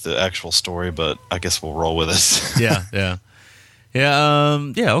do with the actual story, but I guess we'll roll with it. Yeah.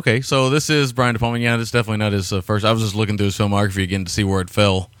 Okay, so this is Brian De Palma. Yeah, this is definitely not his first. I was just looking through his filmography again to see where it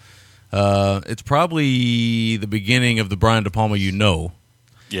fell. It's probably the beginning of the Brian De Palma you know.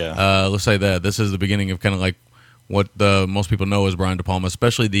 Yeah. Let's say that. This is the beginning of kind of like what most people know as Brian De Palma,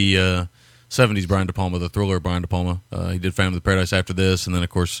 especially the 70s Brian De Palma, the thriller Brian De Palma. He did Phantom of the Paradise after this, and then, of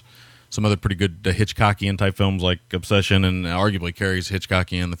course, some other pretty good Hitchcockian type films like Obsession and arguably Carrey's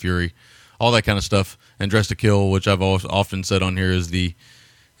Hitchcockian, The Fury, all that kind of stuff. And Dressed to Kill, which I've often said on here is the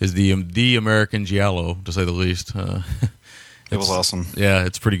American Giallo, to say the least. It was awesome. Yeah,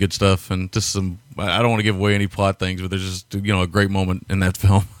 it's pretty good stuff, and just some. I don't want to give away any plot things, but there's just a great moment in that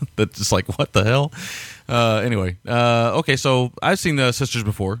film that's just like, what the hell. Anyway, okay, so I've seen the Sisters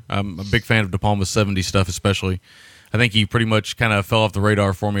before. I'm a big fan of De Palma's 70s stuff, especially. I think he pretty much kind of fell off the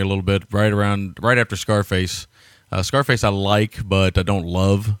radar for me a little bit right after Scarface. Scarface I like, but I don't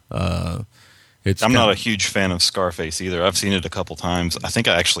love. I'm not a huge fan of Scarface either. I've seen it a couple times. I think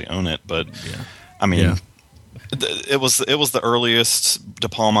I actually own it, but yeah. I mean. Yeah. It was the earliest De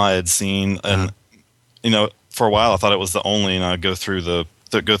Palma I had seen, and for a while I thought it was the only. And I'd go through his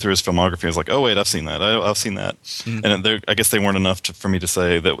filmography. I was like, oh wait, I've seen that. I've seen that. Mm-hmm. And I guess they weren't enough for me to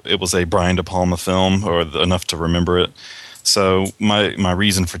say that it was a Brian De Palma film, or enough to remember it. So my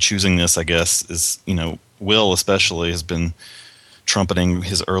reason for choosing this, I guess, is Will especially has been trumpeting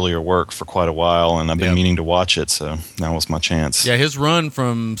his earlier work for quite a while, and I've been meaning to watch it, so now was my chance. Yeah, his run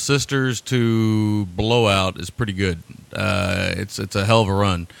from Sisters to Blowout is pretty good. It's a hell of a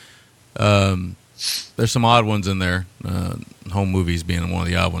run. There's some odd ones in there. Home Movies being one of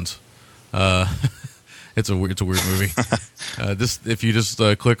the odd ones. It's a weird movie. If you just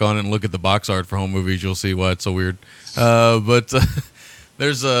click on it and look at the box art for Home Movies, you'll see why it's so weird. But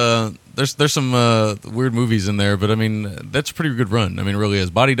there's some weird movies in there, but I mean that's a pretty good run. I mean, it really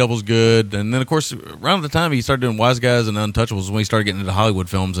is. Body Double's good, and then of course around the time he started doing Wise Guys and Untouchables when he started getting into Hollywood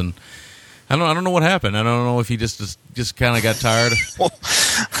films, and I don't know what happened. I don't know if he just kind of got tired.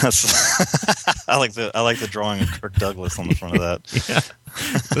 I like the drawing of Kirk Douglas on the front of that. Yeah.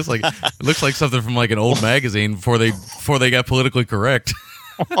 It looks like something from like an old magazine before they got politically correct.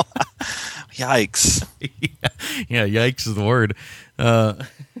 Yikes. Yeah, yikes is the word.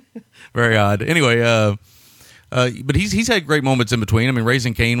 Very odd. Anyway, but he's had great moments in between. I mean,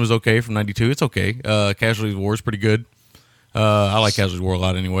 Raising Cain was okay from '92. It's okay. Casualty of War is pretty good. I like Casualty of War a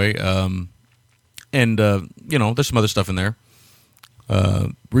lot anyway. And there's some other stuff in there.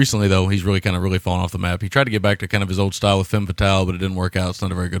 Recently, though, he's really fallen off the map. He tried to get back to kind of his old style with Femme Fatale, but it didn't work out. It's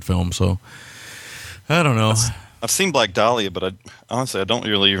not a very good film, so I don't know. I've seen Black Dahlia, but honestly, I don't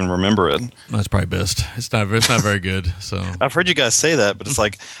really even remember it. That's probably best. It's not very good. So I've heard you guys say that, but it's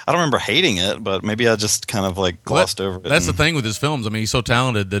like I don't remember hating it, but maybe I just kind of like glossed over it. That's the thing with his films. I mean, he's so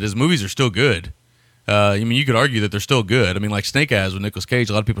talented that his movies are still good. I mean, you could argue that they're still good. I mean, like Snake Eyes with Nicolas Cage,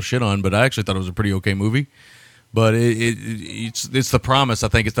 a lot of people shit on, but I actually thought it was a pretty okay movie. But it's the promise. I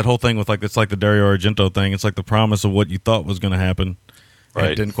think it's that whole thing with it's like the Dario Argento thing. It's like the promise of what you thought was going to happen.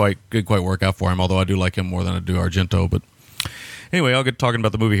 Right. It didn't quite work out for him, although I do like him more than I do Argento. But anyway, I'll get talking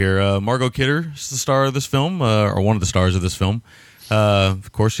about the movie here. Margot Kidder is the star of this film, or one of the stars of this film.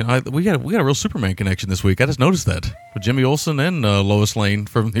 Of course, we got a real Superman connection this week. I just noticed that with Jimmy Olsen and Lois Lane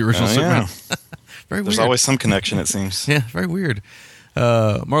from the original Superman. Yeah. Very weird. There's always some connection, it seems. Yeah, very weird.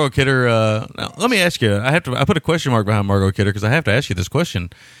 Margot Kidder. Now, let me ask you. I put a question mark behind Margot Kidder because I have to ask you this question.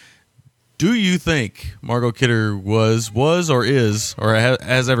 Do you think Margot Kidder was or is or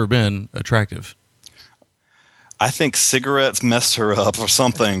has ever been attractive? I think cigarettes messed her up or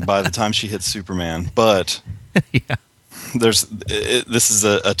something by the time she hit Superman. But yeah. This is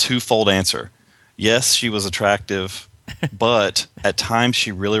a twofold answer. Yes, she was attractive, but at times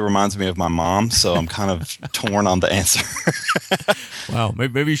she really reminds me of my mom, so I'm kind of torn on the answer. Wow,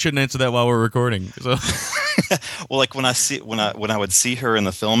 maybe you shouldn't answer that while we're recording. So. Well, like when I would see her in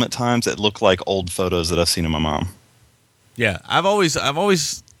the film at times, it looked like old photos that I've seen of my mom. Yeah, I've always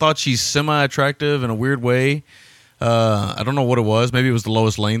thought she's semi-attractive in a weird way. I don't know what it was. Maybe it was the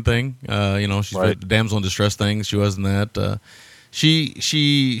Lois Lane thing. She's Right. the damsel in distress thing. She was in that.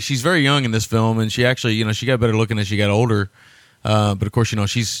 She's very young in this film, and she actually, she got better looking as she got older. But of course,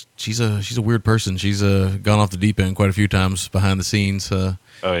 she's a weird person. She's gone off the deep end quite a few times behind the scenes. Oh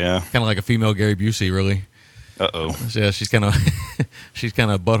yeah. Kind of like a female Gary Busey, really. Uh-oh. Yeah, she's kind of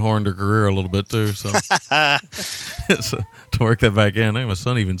butthorned her career a little bit too. So, so to work that back in, I think my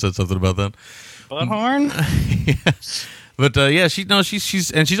son even said something about that. Butthorn? But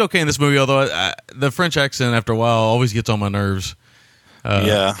she's okay in this movie. Although the French accent after a while always gets on my nerves.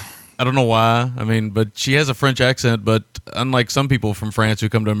 Yeah. I don't know why. I mean, but she has a French accent. But unlike some people from France who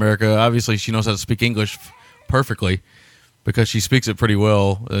come to America, obviously she knows how to speak English perfectly because she speaks it pretty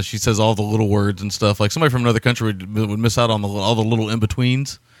well. She says all the little words and stuff. Like somebody from another country would miss out on all the little in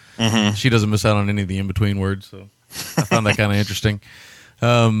betweens. Mm-hmm. She doesn't miss out on any of the in between words. So I found that kind of interesting.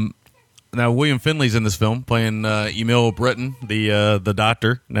 Now William Finley's in this film playing Emil Breton, the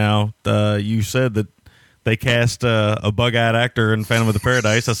doctor. Now you said that they cast a bug-eyed actor in Phantom of the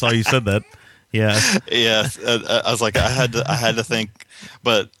Paradise. I saw you said that. Yeah. Yeah. I was like, I had to think,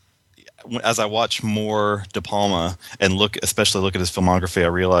 but as I watch more De Palma and especially look at his filmography, I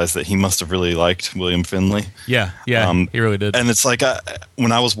realized that he must have really liked William Finley. Yeah. He really did. And it's like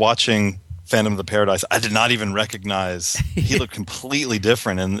when I was watching Phantom of the Paradise, I did not even recognize he looked completely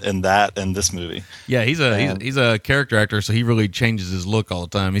different in that and this movie. Yeah, he's a character actor, so he really changes his look all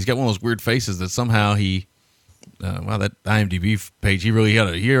the time. He's got one of those weird faces that somehow that IMDb page, he really had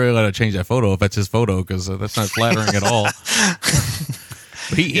to change that photo if that's his photo because that's not flattering at all.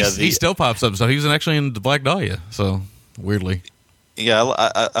 But he still pops up. So he was actually in the Black Dahlia. So weirdly, yeah,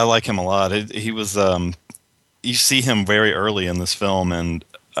 I like him a lot. He was you see him very early in this film, and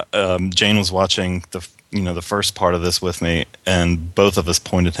Jane was watching the first part of this with me, and both of us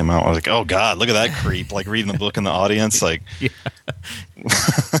pointed him out. I was like, "Oh God, look at that creep!" Like reading the book in the audience, like.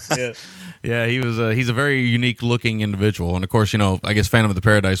 Yeah. Yeah, he's a very unique looking individual, and of course, I guess Phantom of the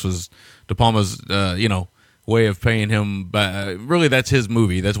Paradise was De Palma's, way of paying him. Really, that's his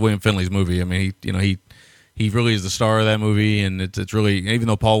movie. That's William Finley's movie. I mean, he really is the star of that movie, and it's really, even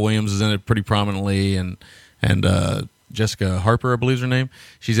though Paul Williams is in it pretty prominently, and Jessica Harper, I believe is her name,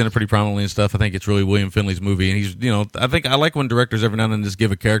 she's in it pretty prominently and stuff. I think it's really William Finley's movie, and he's, I think I like when directors every now and then just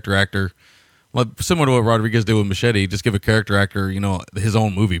give a character actor, like similar to what Rodriguez did with Machete, just give a character actor, his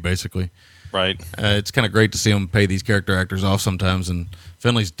own movie basically. Right. It's kind of great to see him pay these character actors off sometimes, and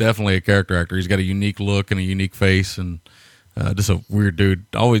Finley's definitely a character actor. He's got a unique look and a unique face, and just a weird dude.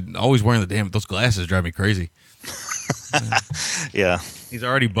 Always wearing those glasses drive me crazy. Yeah. He's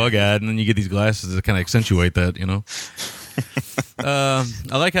already bug-eyed, and then you get these glasses that kind of accentuate that,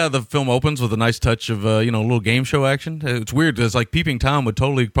 I like how the film opens with a nice touch of, a little game show action. It's weird. It's like Peeping Tom would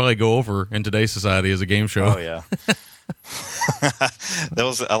totally probably go over in today's society as a game show. Oh, yeah.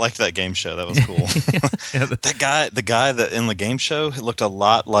 I liked that game show. That was cool. The guy that in the game show looked a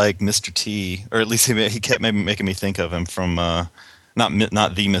lot like Mr. T, or at least he kept making me think of him from not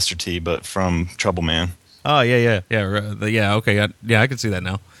the Mr. T, but from Trouble Man. Oh yeah. Okay, I can see that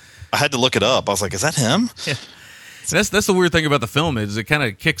now. I had to look it up. I was like, is that him? Yeah. That's the weird thing about the film is it kind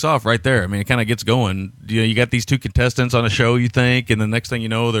of kicks off right there. I mean, it kind of gets going. You got these two contestants on a show, you think, and the next thing you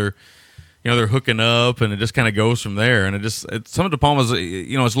know, they're hooking up, and it just kind of goes from there. And some of De Palma's,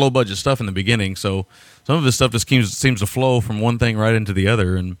 it's low budget stuff in the beginning, so some of his stuff just seems to flow from one thing right into the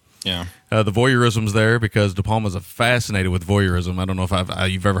other. And yeah, the voyeurism's there because De Palma's fascinated with voyeurism. I don't know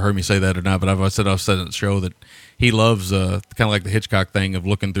if you've ever heard me say that or not, but I've said on the show that he loves kind of like the Hitchcock thing of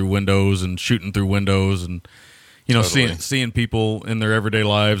looking through windows and shooting through windows, and totally. seeing people in their everyday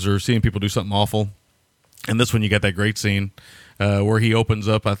lives or seeing people do something awful. And this one, you got that great scene where he opens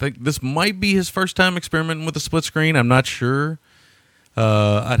up. I think this might be his first time experimenting with the split screen. I'm not sure.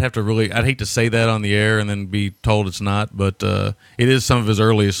 I'd hate to say that on the air and then be told it's not, but it is some of his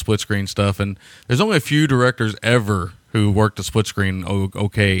earliest split screen stuff. And there's only a few directors ever who worked the split screen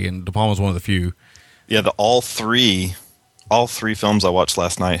okay, and De Palma's one of the few. Yeah, all three films I watched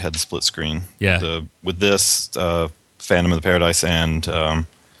last night had the split screen. Yeah. With this, Phantom of the Paradise and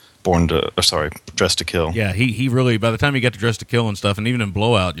Dressed to Kill. Yeah, he really, by the time he got to Dressed to Kill and stuff, and even in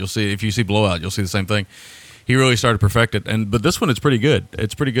Blowout, if you see Blowout, you'll see the same thing. He really started to perfect it, but this one is pretty good.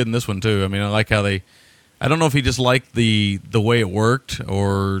 It's pretty good in this one too. I mean, I like how I don't know if he just liked the way it worked,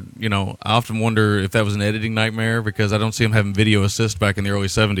 or I often wonder if that was an editing nightmare because I don't see him having video assist back in the early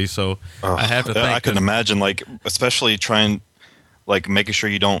 70s. So I have to think. I can imagine, like, especially trying, like, making sure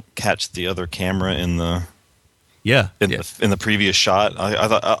you don't catch the other camera in the. In the previous shot.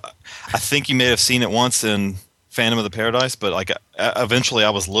 I think you may have seen it once in Phantom of the Paradise, but like eventually I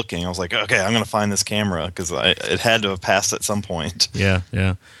was looking. I was like, okay, I'm going to find this camera because it had to have passed at some point. Yeah.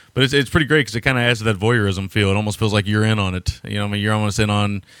 But it's pretty great because it kind of adds to that voyeurism feel. It almost feels like you're in on it. You know, I mean, you're almost in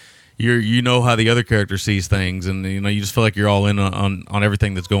on. You know how the other character sees things, and you know you just feel like you're all in on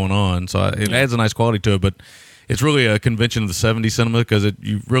everything that's going on. So it adds a nice quality to it. But it's really a convention of the '70s cinema because I've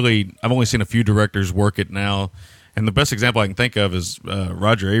only seen a few directors work it now, and the best example I can think of is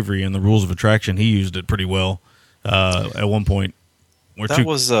Roger Avery in The Rules of Attraction. He used it pretty well at one point. That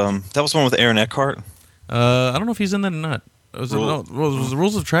was one with Aaron Eckhart. I don't know if he's in that or not. Was it the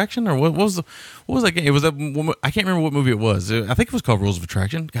Rules of Attraction or what was that game? It was that I can't remember what movie it was. I think it was called Rules of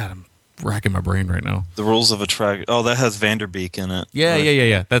Attraction. God, I'm racking my brain right now. The Rules of Attraction. Oh, that has Vanderbeek in it.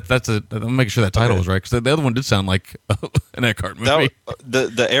 Yeah. That's I'm making sure that title was right because the other one did sound like an Eckhart movie.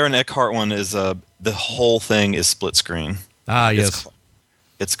 The Aaron Eckhart one is the whole thing is split screen. Yes.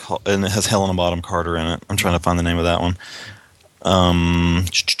 It's called, and it has Helena Bonham Carter in it. I'm trying to find the name of that one.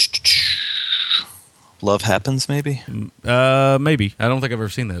 Love Happens, maybe. Maybe. I don't think I've ever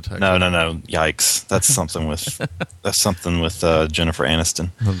seen that. Actually. No. Yikes! That's something with Jennifer Aniston.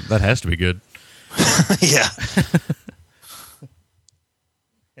 Well, that has to be good. Yeah.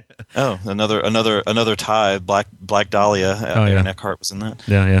 Oh, another tie. Black Dahlia. Aaron Eckhart was in that.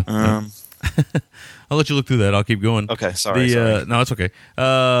 Yeah. I'll let you look through that. I'll keep going. Okay, sorry. No, it's okay.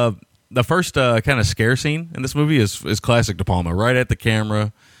 The first kind of scare scene in this movie is classic De Palma. Right at the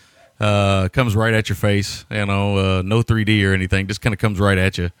camera. Comes right at your face, you know, no 3D or anything, just kind of comes right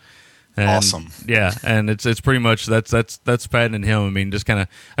at you. And, awesome. Yeah, and it's pretty much that's patenting him. I mean, just kind of,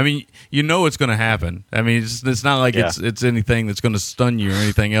 I mean, you know it's going to happen. I mean, it's not like it's anything that's going to stun you or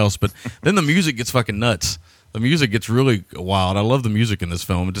anything else. But then the music gets fucking nuts. The music gets really wild. I love the music in this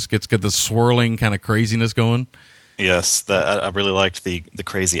film. It just gets this swirling kind of craziness going. Yes, I really liked the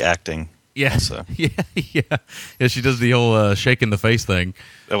crazy acting. Yeah, also. yeah. She does the whole shaking the face thing.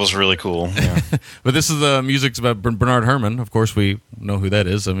 That was really cool. Yeah. But this is the music's about Bernard Herrmann. Of course, we know who that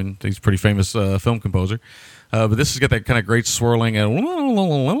is. I mean, he's a pretty famous film composer. But this has got that kind of great swirling and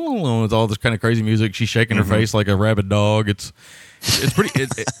it's all this kind of crazy music. She's shaking her face like a rabid dog. It's pretty.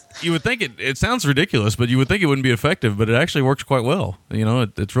 You would think it sounds ridiculous, but you would think it wouldn't be effective. But it actually works quite well. You know,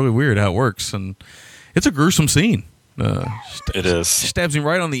 it's really weird how it works, and it's a gruesome scene. It is. Stabs him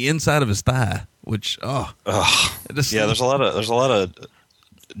right on the inside of his thigh, which there's a lot of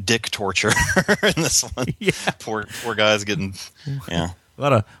dick torture in this one. Yeah, poor guys getting a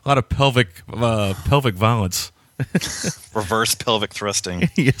lot of pelvic violence. Reverse pelvic thrusting.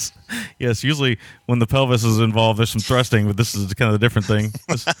 Yes. Usually when the pelvis is involved, there's some thrusting, but this is kind of a different thing.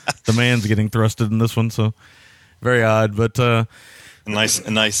 The man's getting thrusted in this one, so very odd, but. A nice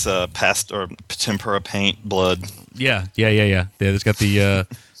past or tempera paint blood. Yeah. It's got the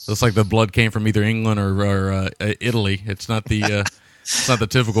looks like the blood came from either England or Italy. It's not the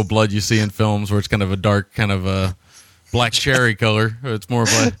typical blood you see in films where it's kind of a dark kind of black cherry color. It's more of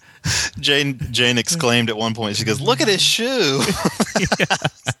a Jane exclaimed at one point. She goes, "Look at his shoe!"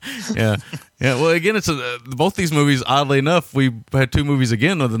 Yeah. Well, again, it's both these movies. Oddly enough, we had two movies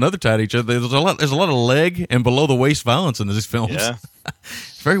again with another tie to each other. There's a lot of leg and below the waist violence in these films. Yeah,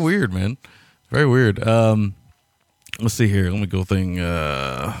 it's very weird, man. Very weird. Let's see here. Let me go thing.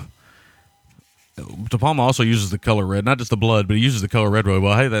 De Palma also uses the color red, not just the blood, but he uses the color red really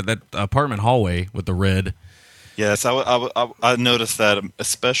well. Hey, that apartment hallway with the red. Yes, I noticed that,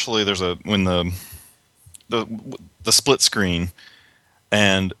 especially when the split screen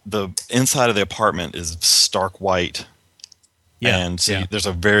and the inside of the apartment is stark white. Yeah, and so there's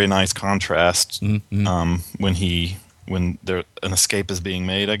a very nice contrast when an escape is being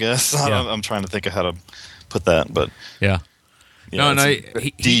made, I guess. Yeah. I'm trying to think of how to put that, but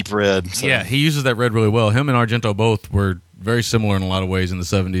deep red. So. Yeah, he uses that red really well. Him and Argento both were very similar in a lot of ways in the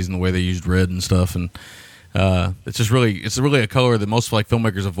 70s in the way they used red and stuff, and it's really a color that most like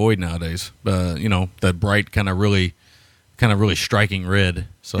filmmakers avoid nowadays. That bright kind of really striking red.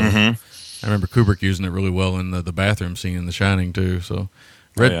 So I remember Kubrick using it really well in the bathroom scene in The Shining too. So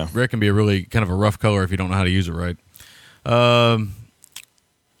red can be a really kind of a rough color if you don't know how to use it right. I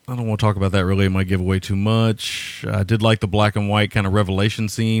don't want to talk about that really. It might give away too much. I did like the black and white kind of revelation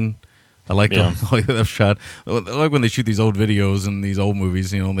scene. I like that shot. I like when they shoot these old videos and these old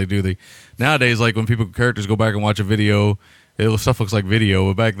movies, they do nowadays, like when characters go back and watch a video, stuff looks like video.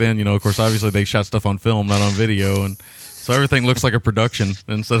 But back then, of course, obviously they shot stuff on film, not on video. And so everything looks like a production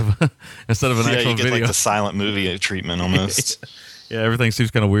instead of an actual video. You get like the silent movie treatment almost. Yeah, everything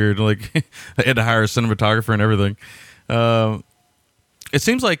seems kind of weird. Like they had to hire a cinematographer and everything. It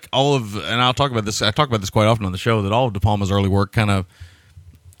seems like and I talk about this quite often on the show, that all of De Palma's early work kind of,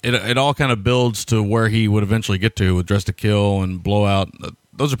 it all kind of builds to where he would eventually get to with Dress to Kill and Blowout.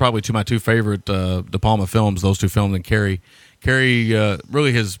 Those are probably my two favorite De Palma films. Those two films and Carrie. Carrie,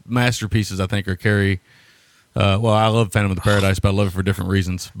 really his masterpieces, I think, are Carrie. Well, I love Phantom of the Paradise, but I love it for different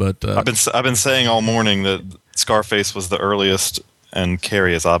reasons. But I've been saying all morning that Scarface was the earliest, and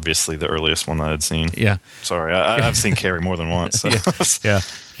Carrie is obviously the earliest one that I'd seen. Yeah, sorry, I've seen Carrie more than once. So. yeah.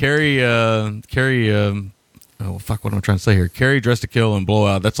 Carrie. Oh fuck! What am I trying to say here? Carrie, Dress to Kill, and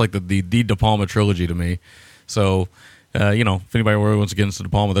Blowout. That's like the De Palma trilogy to me. So. If anybody really wants to get into De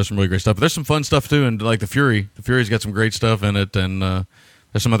Palma, there's some really great stuff. But there's some fun stuff too, and like The Fury. The Fury's got some great stuff in it, and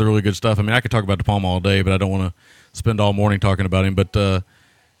there's some other really good stuff. I mean, I could talk about De Palma all day, but I don't want to spend all morning talking about him. But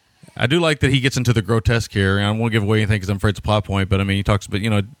I do like that he gets into the grotesque here. And I won't give away anything because I'm afraid it's a plot point. But I mean, he talks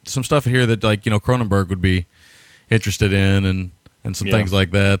about some stuff here that Cronenberg would be interested in, and some things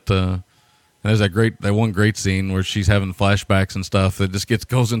like that. And there's that one great scene where she's having flashbacks and stuff that just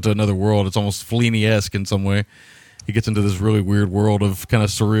goes into another world. It's almost Fellini-esque in some way. He gets into this really weird world of kind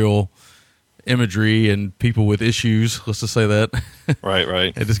of surreal imagery and people with issues. Let's just say that.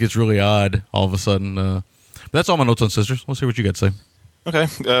 Right. It just gets really odd all of a sudden. But that's all my notes on Sisters. Let's hear what you got to say. Okay.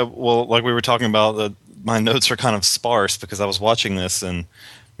 Well, like we were talking about, my notes are kind of sparse because I was watching this, and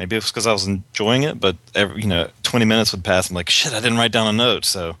maybe it was because I was enjoying it, but 20 minutes would pass. I'm like, shit, I didn't write down a note.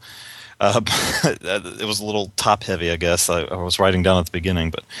 So it was a little top heavy, I guess. I was writing down at the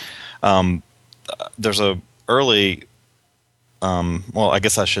beginning, but there's a early, I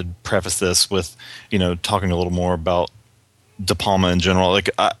guess I should preface this with, talking a little more about De Palma in general. Like,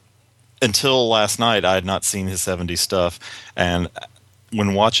 until last night, I had not seen his 70s stuff, and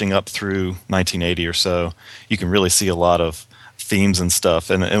when watching up through 1980 or so, you can really see a lot of themes and stuff.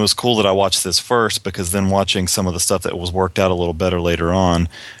 And it was cool that I watched this first, because then watching some of the stuff that was worked out a little better later on,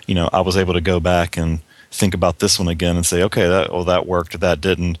 I was able to go back and think about this one again and say, okay, that worked or that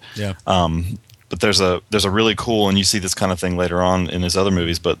didn't. Yeah. But there's a really cool, and you see this kind of thing later on in his other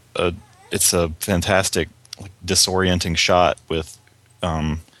movies, but it's a fantastic, disorienting shot with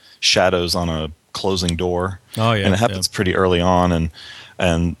shadows on a closing door. Oh yeah, and it happens pretty early on,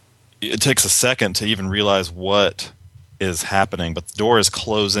 and it takes a second to even realize what is happening. But the door is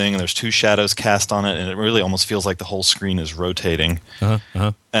closing, and there's two shadows cast on it, and it really almost feels like the whole screen is rotating. And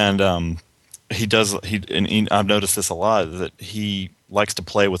I've noticed this a lot, that he likes to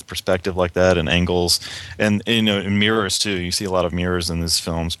play with perspective like that and angles, and in mirrors too. You see a lot of mirrors in his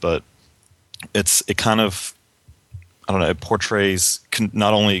films, but it kind of, I don't know, it portrays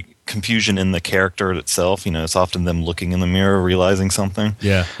not only confusion in the character itself. It's often them looking in the mirror, realizing something.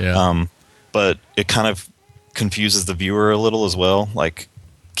 Yeah. But it kind of confuses the viewer a little as well, like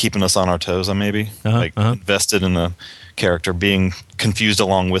keeping us on our toes, maybe invested in the character, being confused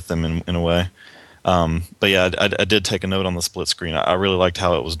along with them in a way. But yeah, I did take a note on the split screen. I really liked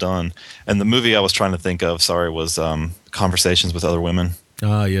how it was done. And the movie I was trying to think of, was Conversations with Other Women.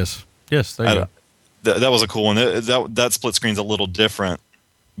 Yes, there you go. That was a cool one. That split screen's a little different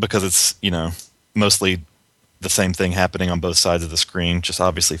because it's, mostly the same thing happening on both sides of the screen, just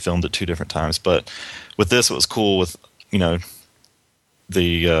obviously filmed at two different times. But with this, it was cool with,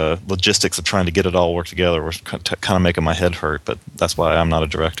 the logistics of trying to get it all work together was kind of making my head hurt, but that's why I'm not a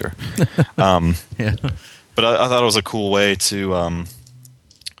director. Yeah. But I thought it was a cool way to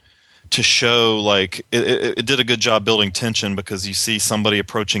show, like, it did a good job building tension, because you see somebody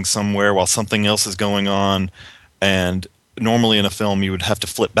approaching somewhere while something else is going on, and normally in a film you would have to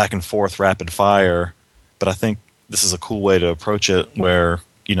flip back and forth rapid fire, but I think this is a cool way to approach it, where,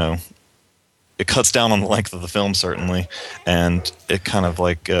 it cuts down on the length of the film, certainly, and it kind of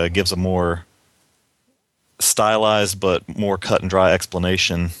gives a more stylized but more cut and dry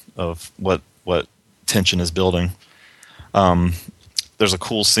explanation of what tension is building. There's a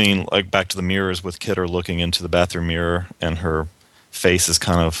cool scene, like back to the mirrors, with Kidder looking into the bathroom mirror, and her face is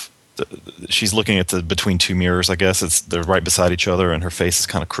kind of, she's looking at between two mirrors, I guess. They're right beside each other, and her face is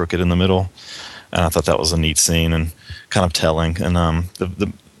kind of crooked in the middle. And I thought that was a neat scene and kind of telling. And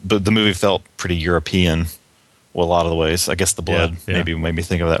the movie felt pretty European, well, a lot of the ways. I guess the blood maybe made me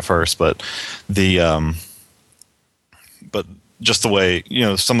think of that first, but but just the way,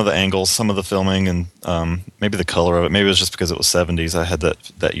 some of the angles, some of the filming, and maybe the color of it. Maybe it was just because it was 70s. I had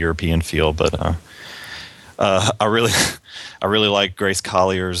that European feel, but I really like Grace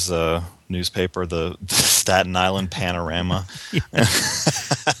Collier's newspaper, the Staten Island Panorama.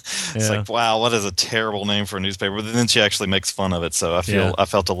 It's like, wow, what is a terrible name for a newspaper. But then she actually makes fun of it, so I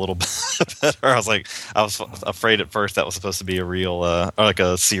felt a little bit better. I was afraid at first that was supposed to be a real or like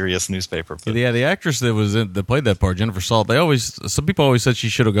a serious newspaper. But. Yeah, the actress that played that part, Jennifer Salt, some people always said she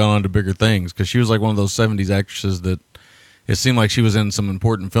should have gone on to bigger things, because she was like one of those 70s actresses that it seemed like she was in some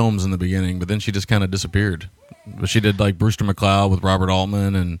important films in the beginning, but then she just kind of disappeared. But she did like Brewster McCloud with Robert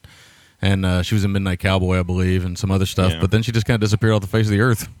Altman, and she was in Midnight Cowboy, I believe, and some other stuff. Yeah. But then she just kind of disappeared off the face of the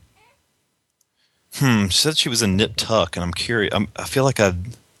earth. She said she was in Nip Tuck, and I'm curious. I feel like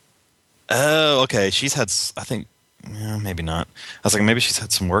oh, okay. She's had, I think, maybe not. I was like, maybe she's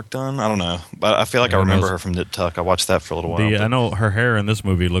had some work done. I don't know, but I feel like I remember her from Nip Tuck. I watched that for a little while. I know her hair in this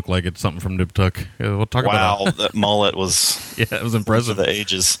movie looked like it's something from Nip Tuck. We'll talk about that. Wow, that mullet was it was impressive. For the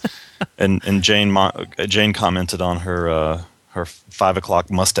ages. and Jane commented on her 5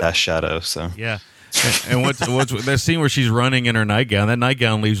 o'clock mustache shadow. So yeah. And what's that scene where she's running in her nightgown? That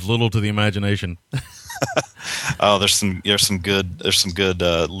nightgown leaves little to the imagination. Oh, there's some good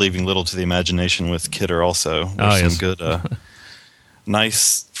leaving little to the imagination with Kidder also. There's some good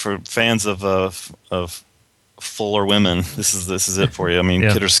nice for fans of fuller women. This is it for you. I mean,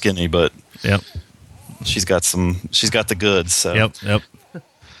 Kidder's skinny, but she's got the goods. So yep.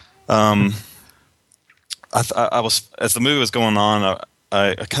 I was, as the movie was going on,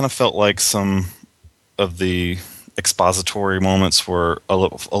 I kind of felt like some of the expository moments were a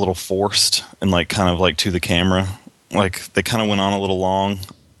little forced and like kind of like to the camera. Like they kind of went on a little long,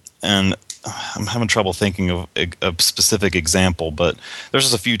 and I'm having trouble thinking of a specific example, but there's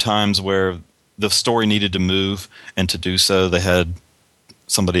just a few times where the story needed to move, and to do so they had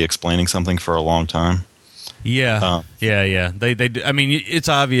somebody explaining something for a long time. Yeah. They. I mean, it's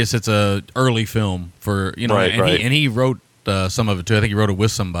obvious it's a early film for right. And he wrote some of it too. I think he wrote it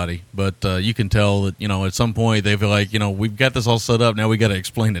with somebody, but you can tell that at some point they feel like we've got this all set up. Now we got to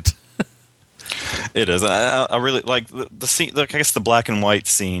explain it. It is. I really like the scene. I guess the black and white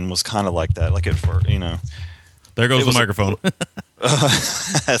scene was kind of like that. Like it for There goes the microphone.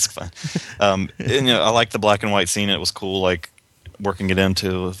 That's fine. I like the black and white scene. It was cool, like working it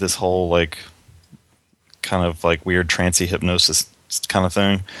into this whole like kind of like weird trancey hypnosis kind of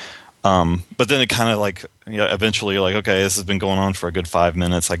thing. But then it kind of like eventually you're like, okay, this has been going on for a good 5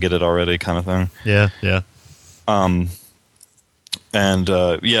 minutes. I get it already, kind of thing. Yeah.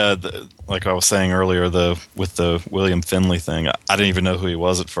 Like I was saying earlier, with the William Finley thing, I didn't even know who he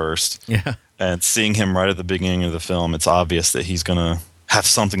was at first. Yeah. And seeing him right at the beginning of the film, it's obvious that he's gonna have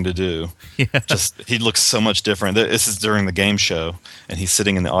something to do. Yeah. Just he looks so much different. This is during the game show, and he's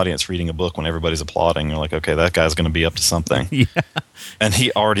sitting in the audience reading a book when everybody's applauding. You're like, okay, that guy's gonna be up to something. Yeah. And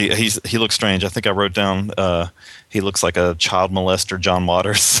he looks strange. I think I wrote down he looks like a child molester, John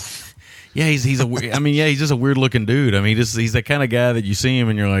Waters. Yeah, he's he's just a weird looking dude. I mean, he's that kind of guy that you see him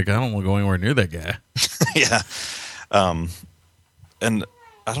and you're like, I don't want to go anywhere near that guy. Yeah. And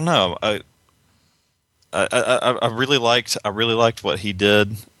I don't know. I really liked what he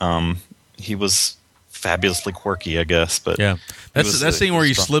did. He was fabulously quirky, I guess. But yeah, that scene where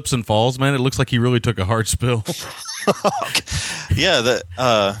he slips and falls, man, it looks like he really took a hard spill. Yeah,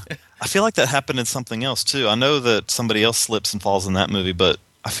 I feel like that happened in something else too. I know that somebody else slips and falls in that movie, but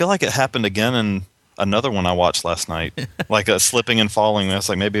I feel like it happened again in another one I watched last night, like a slipping and falling. I was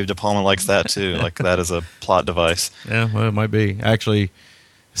like, maybe De Palma likes that too, like that as a plot device. Yeah, well, it might be. Actually, it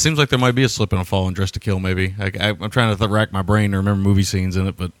seems like there might be a slip and a fall in Dressed to Kill. Maybe I'm trying to rack my brain to remember movie scenes in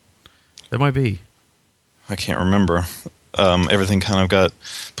it, but there might be. I can't remember. Everything kind of got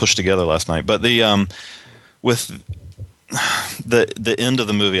pushed together last night, but with the end of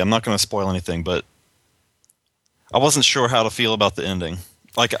the movie, I'm not going to spoil anything, but I wasn't sure how to feel about the ending.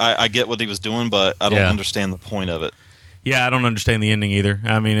 Like, I get what he was doing, but I don't understand the point of it. Yeah, I don't understand the ending either.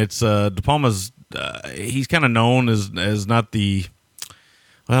 I mean, it's De Palma's. He's kind of known as not the.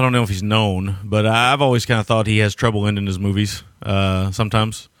 Well, I don't know if he's known, but I've always kind of thought he has trouble ending his movies.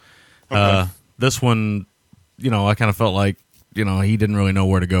 Sometimes, this one, I kind of felt like he didn't really know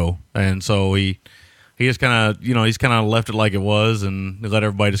where to go, and so he just kind of he's kind of left it like it was and let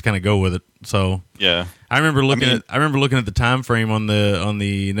everybody just kind of go with it. So yeah, I remember looking at the time frame on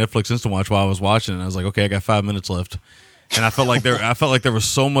the Netflix Instant Watch while I was watching it. I was like, okay, I got 5 minutes left, and I felt like there was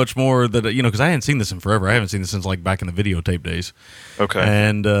so much more that because I hadn't seen this in forever. I haven't seen this since like back in the videotape days. Okay,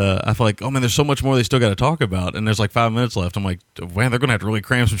 and I felt like, oh man, there's so much more they still got to talk about, and there's like 5 minutes left. I'm like, man, they're gonna have to really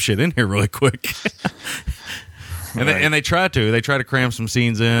cram some shit in here really quick. And they try to cram some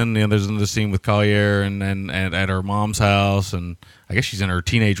scenes in. There's another scene with Collier and at her mom's house, and I guess she's in her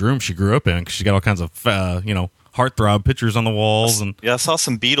teenage room she grew up in because she's got all kinds of heartthrob pictures on the walls. And yeah, I saw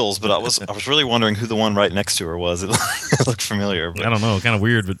some Beatles, but I was really wondering who the one right next to her was. It looked familiar. But. I don't know, kind of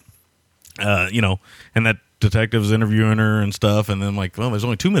weird, but and that detective's interviewing her and stuff, and then I'm like, well, there's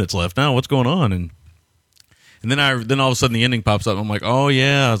only 2 minutes left now. What's going on? And then all of a sudden the ending pops up. I'm like, oh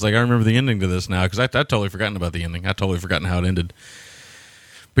yeah. I was like, I remember the ending to this now because I totally forgotten about the ending. I totally forgotten how it ended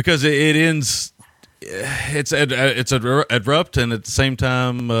because it ends. it's abrupt, and at the same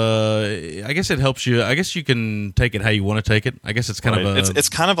time, I guess it helps you. I guess you can take it how you want to take it. I guess it's kind of it's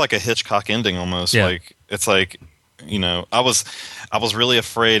kind of like a Hitchcock ending almost. Yeah. Like it's like, you know, I was really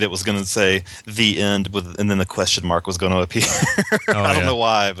afraid it was going to say the end and then the question mark was going to appear. I don't know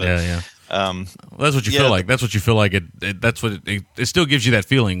why, but yeah. Well, that's what you feel like. That's what you feel like. That's what it still gives you that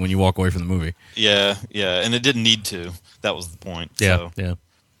feeling when you walk away from the movie. Yeah, and it didn't need to. That was the point. Yeah, so. yeah.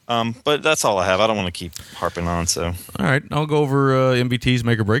 But that's all I have. I don't want to keep harping on. So, all right, I'll go over MVT's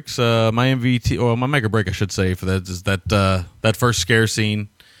make or breaks. My MVT, or my make or break, I should say, for that is that first scare scene.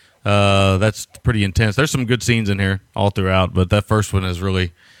 That's pretty intense. There's some good scenes in here all throughout, but that first one is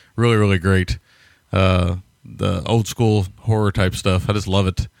really, really, really great. The old school horror type stuff. I just love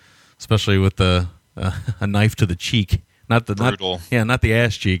it, especially with a knife to the cheek. Brutal. Not the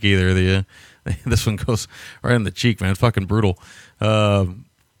ass cheek either. This one goes right in the cheek, man. It's fucking brutal.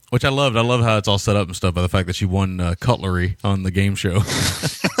 Which I loved. I love how it's all set up and stuff by the fact that she won cutlery on the game show.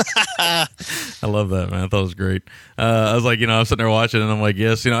 I love that, man. I thought it was great. I was like, I'm sitting there watching, and I'm like,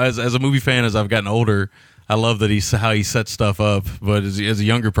 yes, as a movie fan, as I've gotten older, I love that how he sets stuff up. But as a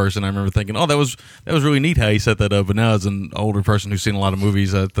younger person, I remember thinking, oh, that was really neat how he set that up. But now as an older person who's seen a lot of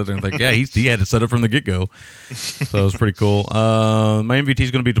movies, I think, yeah, he had it set up from the get-go. So it was pretty cool. My MVT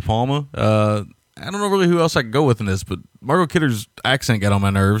is going to be De Palma. I don't know really who else I could go with in this, but Margot Kidder's accent got on my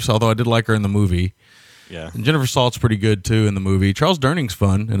nerves, although I did like her in the movie. Yeah. And Jennifer Salt's pretty good, too, in the movie. Charles Durning's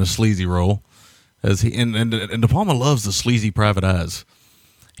fun in a sleazy role. And De Palma loves the sleazy private eyes.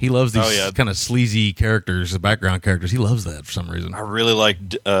 He loves these kind of sleazy characters, the background characters. He loves that for some reason. I really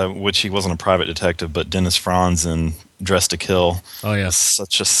liked, which he wasn't a private detective, but Dennis Franz in Dressed to Kill. Oh, yeah.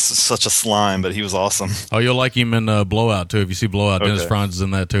 Such a slime, but he was awesome. Oh, you'll like him in Blowout, too. If you see Blowout, Dennis Franz is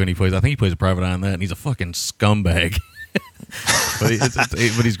in that, too, and I think he plays a private eye in that, and he's a fucking scumbag. but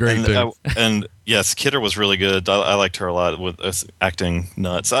he's great, too. And, yes, Kidder was really good. I liked her a lot with acting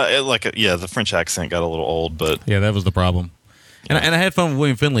nuts. The French accent got a little old, but... Yeah, that was the problem. And I had fun with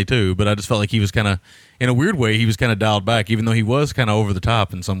William Finley, too, but I just felt like he was kind of, in a weird way, he was kind of dialed back, even though he was kind of over the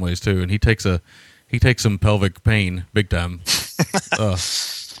top in some ways, too. And he takes some pelvic pain big time.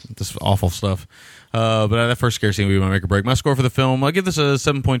 Just awful stuff. But that first scare scene would be my make or break. My score for the film, I'll give this a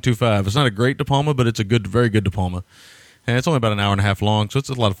 7.25. It's not a great De Palma, but it's a very good De Palma. And it's only about an hour and a half long, so it's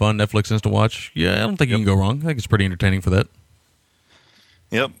a lot of fun. Netflix is to watch. Yeah, I don't think you can go wrong. I think it's pretty entertaining for that.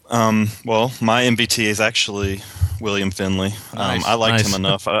 Yep. Well, my MVT is actually William Finley. Nice. I liked him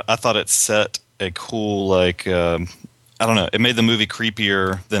enough. I thought it set a cool, I don't know, it made the movie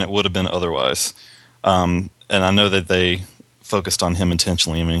creepier than it would have been otherwise. And I know that they focused on him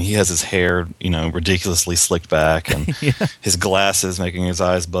intentionally. I mean, he has his hair, ridiculously slicked back, and his glasses making his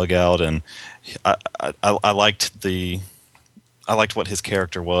eyes bug out. And I liked what his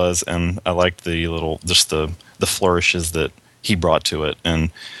character was, and I liked the flourishes that he brought to it.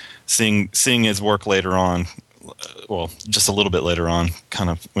 And seeing his work later on, well, just a little bit later on, kind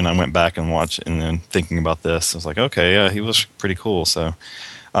of when I went back and watched and then thinking about this, I was like, okay, yeah, he was pretty cool. So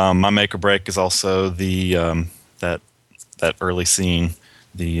my make or break is also the that early scene,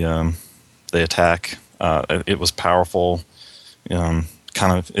 the attack. It was powerful.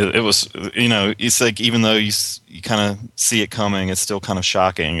 It was, it's like, even though you kind of see it coming, it's still kind of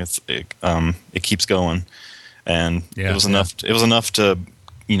shocking. It keeps going. And it was enough. It was enough to,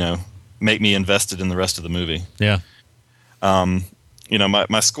 make me invested in the rest of the movie. Yeah.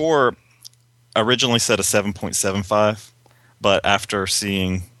 My score originally said a 7.75, but after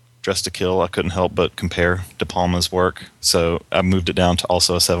seeing Dressed to Kill, I couldn't help but compare De Palma's work, so I moved it down to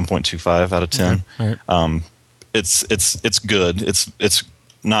also a 7.25 out of 10. Okay. All right. It's good. It's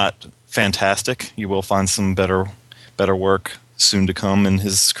not fantastic. You will find some better work soon to come in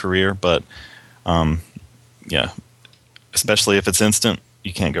his career, but especially if it's instant,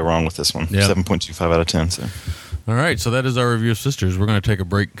 you can't go wrong with this one. Yeah. 7.25 out of 10. So. All right, so that is our review of Sisters. We're going to take a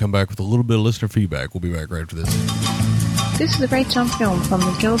break and come back with a little bit of listener feedback. We'll be back right after this. This is Rach on Film from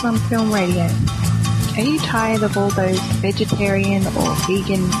the Girls on Film Radio. Are you tired of all those vegetarian or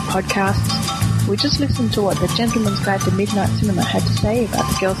vegan podcasts? We just listened to what the Gentleman's Guide to Midnight Cinema had to say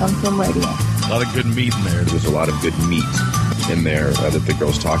about the Girls on Film Radio. A lot of good meat in there. There was a lot of good meat in there that the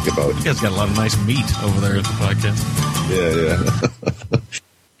girls talked about. You guys got a lot of nice meat over there at the podcast. Yeah.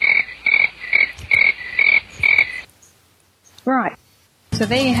 Right. So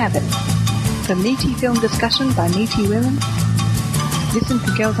there you have it. The meaty film discussion by meaty women. Listen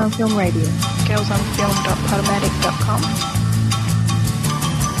to Girls on Film Radio. girlsonfilm.podomatic.com.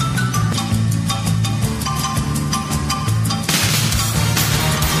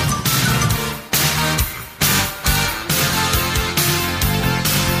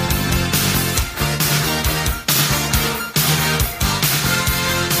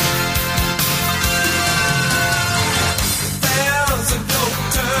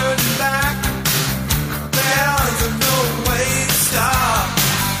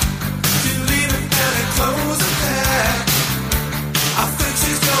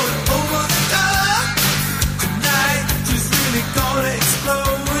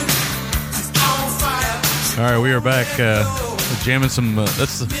 right, we are back jamming some.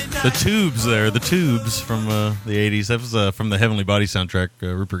 That's the tubes there. The tubes from the 80s. That was from the Heavenly Body soundtrack.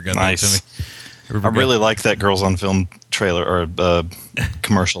 Rupert got that to me. I really like that Girls on Film trailer or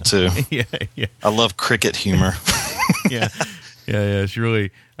commercial too. Yeah. I love cricket humor. Yeah. She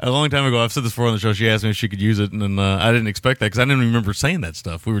really. A long time ago, I've said this before on the show. She asked me if she could use it, and then I didn't expect that because I didn't even remember saying that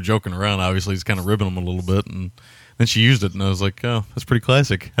stuff. We were joking around, obviously, just kind of ribbing them a little bit, and then she used it, and I was like, "Oh, that's pretty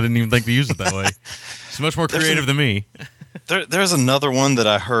classic." I didn't even think to use it that way. She's much more creative than me. There's another one that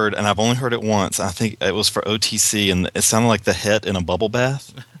I heard, and I've only heard it once. I think it was for OTC, and it sounded like the het in a bubble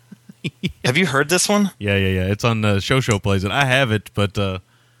bath. Yeah. Have you heard this one? Yeah. It's on Show plays it. I have it, but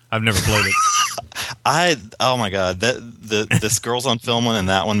I've never played it. Oh my god, this Girls on Film one and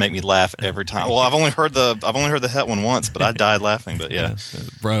that one make me laugh every time. Well, I've only heard the het one once, but I died laughing. But yeah.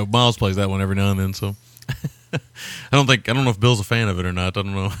 Bro, Miles plays that one every now and then. So I don't know if Bill's a fan of it or not. I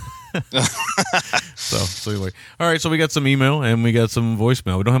don't know. So anyway, all right. So we got some email and we got some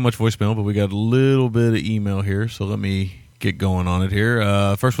voicemail. We don't have much voicemail, but we got a little bit of email here. So let me get going on it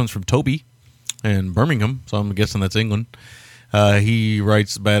here. First one's from Toby in Birmingham. So I'm guessing that's England. He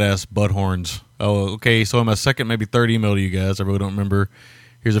writes badass butt horns. Oh, okay. So I'm my second, maybe third email to you guys. I really don't remember.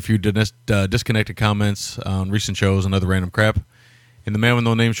 Here's a few disconnected comments on recent shows and other random crap. In the Man with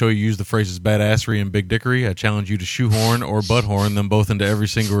No Name show, you use the phrases badassery and big dickery. I challenge you to shoehorn or butthorn them both into every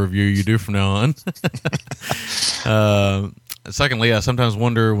single review you do from now on. Secondly, I sometimes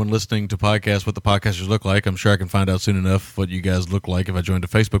wonder when listening to podcasts what the podcasters look like. I'm sure I can find out soon enough what you guys look like if I joined a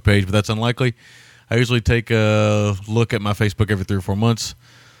Facebook page, but that's unlikely. I usually take a look at my Facebook every 3 or 4 months.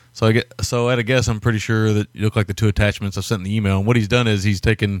 So at a guess, I'm pretty sure that you look like the 2 attachments I sent in the email. And what he's done is he's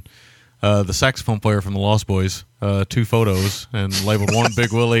taken the saxophone player from the Lost Boys, 2 photos, and labeled one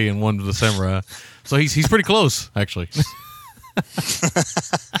Big Willie and one the Samurai. So he's pretty close, actually.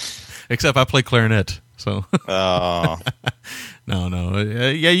 Except I play clarinet. So no.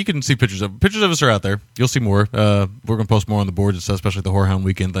 Yeah, you can see pictures of us are out there. You'll see more. We're gonna post more on the boards and stuff, especially the Whorehound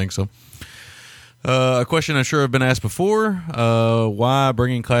Weekend thing. So. A question I'm sure have been asked before. Why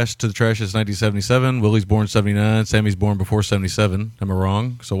Bringing Class to the Trash is 1977? Willie's born 79. Sammy's born before 77. Am I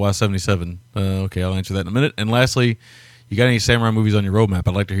wrong? So why 77? Okay, I'll answer that in a minute. And lastly, you got any samurai movies on your roadmap?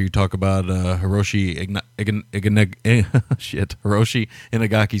 I'd like to hear you talk about Hiroshi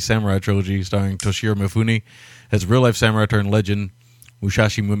Inagaki Samurai Trilogy starring Toshiro Mifune as real-life samurai turned legend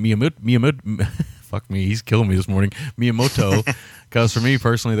Musashi Miyamoto. Fuck me, he's killing me this morning. Miyamoto, because for me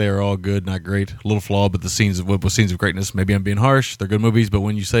personally, they are all good, not great. A little flawed, but the scenes of greatness. Maybe I'm being harsh. They're good movies, but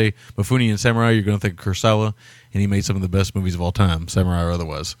when you say Mifune and samurai, you're going to think of Kurosawa, and he made some of the best movies of all time, samurai or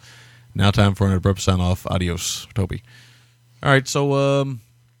otherwise. Now, time for an abrupt sign off. Adios, Toby. All right, so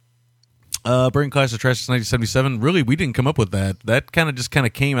Bringing Class to Trash is 1977. Really, we didn't come up with that. That kind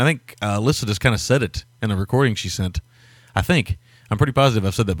of came. I think Alyssa just kind of said it in a recording she sent. I think. I'm pretty positive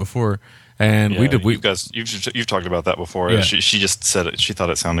I've said that before, and we did. You've talked about that before. Yeah. She just said it. She thought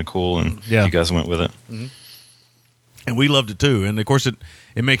it sounded cool, and yeah. You guys went with it. Mm-hmm. And we loved it too. And of course, it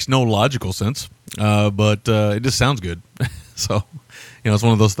makes no logical sense, but it just sounds good. So, it's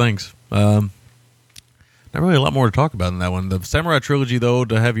one of those things. Not really a lot more to talk about in that one. The Samurai Trilogy, though,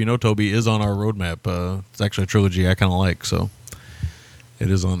 to have you know, Toby, is on our roadmap. It's actually a trilogy I kind of like, so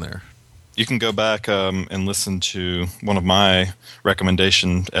it is on there. You can go back and listen to one of my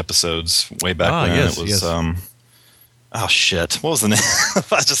recommendation episodes way back when. Yes, it was yes. Oh shit! What was the name?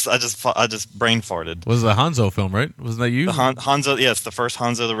 I just brain farted. Was the Hanzo film, right? Wasn't that you? The Hanzo, yes, the first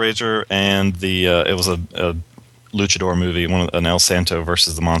Hanzo the Rager, and the it was a luchador movie, an El Santo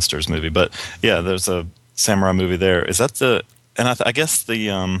versus the Monsters movie. But yeah, there's a samurai movie there. Is that the? And I guess the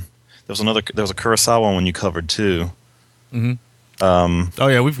there was a Kurosawa one you covered too. Mm-hmm. Oh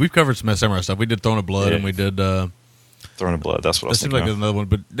yeah, we've covered some samurai stuff. We did Throne of Blood, and we did Throne of Blood. That's what I was thinking. That seems like another one,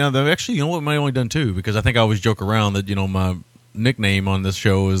 but now actually, you know what? We might have only done 2 because I think I always joke around that my nickname on this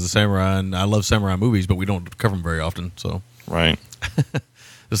show is the Samurai, and I love samurai movies, but we don't cover them very often. So right,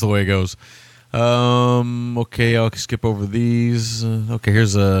 that's the way it goes. Okay, I'll skip over these. Okay,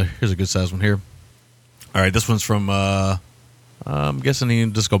 here's a good size one here. All right, this one's from I'm guessing he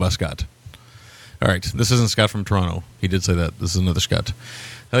just go by Scott. All right, this isn't Scott from Toronto. He did say that. This is another Scott.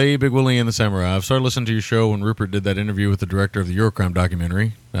 Hey, Big Willie and the Samurai. I've started listening to your show when Rupert did that interview with the director of the Eurocrime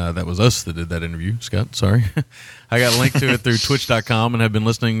documentary. That was us that did that interview, Scott. Sorry. I got a link to it through twitch.com and have been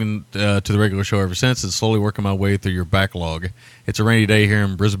listening to the regular show ever since. It's slowly working my way through your backlog. It's a rainy day here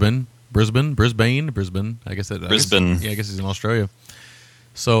in Brisbane. I guess Brisbane. I guess he's in Australia.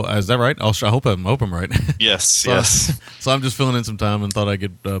 So is that right? I hope I'm right. Yes, yes. So I'm just filling in some time and thought I'd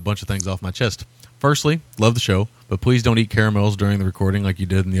get a bunch of things off my chest. Firstly, love the show. but please don't eat caramels during the recording like you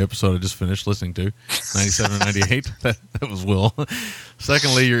did in the episode I just finished listening to, 97 and 98. That was Will.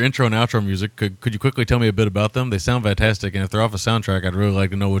 Secondly, your intro and outro music. Could you quickly tell me a bit about them? They sound fantastic, and if they're off a soundtrack, I'd really like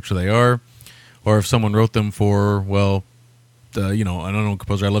to know which they are, or if someone wrote them for, well, I don't know,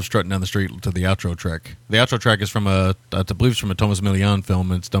 composer. I love strutting down the street to the outro track. The outro track is from I believe it's from a Thomas Milian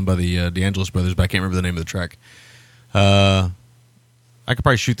film, and it's done by the DeAngelis brothers, but I can't remember the name of the track. I could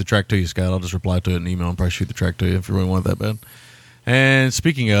probably shoot the track to you, Scott. I'll just reply to it in email and probably shoot the track to you if you really want it that bad. And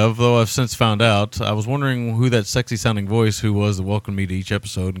speaking of, though I've since found out, I was wondering who that sexy-sounding voice who was that welcomed me to each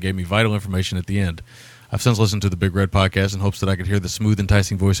episode and gave me vital information at the end. I've since listened to the Big Red podcast in hopes that I could hear the smooth,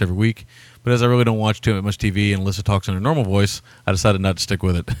 enticing voice every week, but as I really don't watch too much TV and Alyssa talks in her normal voice, I decided not to stick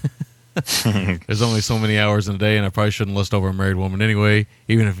with it. There's only so many hours in a day, and I probably shouldn't list over a married woman anyway,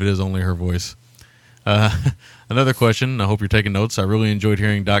 even if it is only her voice. Another question, I hope you're taking notes. I really enjoyed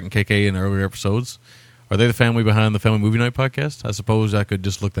hearing Doc and KK in the earlier episodes. Are they the family behind the Family Movie Night podcast? I suppose I could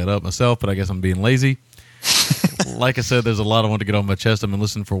just look that up myself, but I guess I'm being lazy. Like I said, there's a lot I want to get off my chest. I've been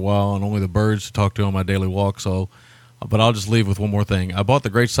listening for a while, and only the birds to talk to on my daily walk, but I'll just leave with one more thing. I bought The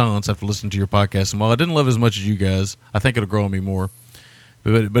Great Silence after listening to your podcast, and while I didn't love it as much as you guys, I think it'll grow on me more.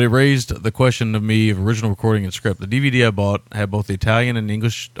 But it raised the question of me of original recording and script. The DVD I bought had both the Italian and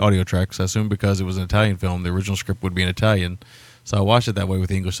English audio tracks. I assumed because it was an Italian film, the original script would be in Italian, so I watched it that way with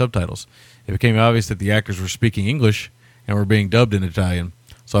the English subtitles. It became obvious that the actors were speaking English and were being dubbed in Italian,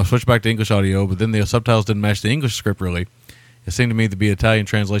 so I switched back to English audio, but then the subtitles didn't match the English script really. It seemed to me that the Italian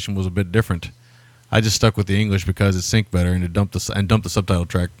translation was a bit different. I just stuck with the English because it synced better and dumped the subtitle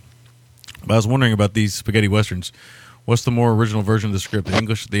track. But I was wondering about these spaghetti westerns. What's the more original version of the script,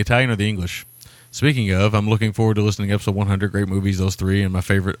 the Italian or the English? Speaking of, I'm looking forward to listening to episode 100. Great movies, those three are my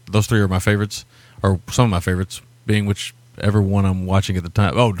favorites, or some of my favorites, being whichever one I'm watching at the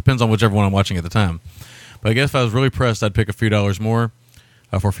time. Oh, it depends on whichever one I'm watching at the time. But I guess if I was really pressed, I'd pick a few dollars more.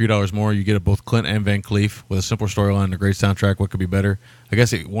 For a few dollars more, you get both Clint and Van Cleef with a simpler storyline and a great soundtrack. What could be better? I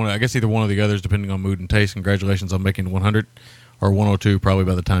guess either one or the others, depending on mood and taste. Congratulations on making 100 or 102. Probably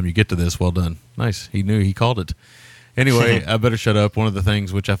by the time you get to this, well done. Nice. He called it. Anyway, I better shut up. One of the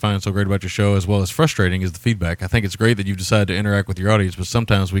things which I find so great about your show, as well as frustrating, is the feedback. I think it's great that you've decided to interact with your audience, but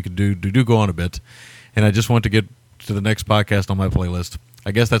sometimes we could do go on a bit, and I just want to get to the next podcast on my playlist.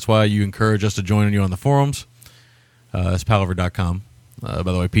 I guess that's why you encourage us to join you on the forums. It's palaver.com. By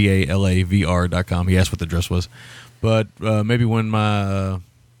the way, PALAVR.com. He asked what the address was. But maybe when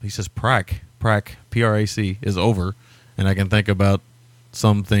he says PRAC, P-R-A-C, is over, and I can think about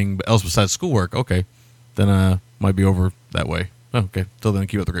something else besides schoolwork, okay, then I might be over that way. Oh, okay, till then,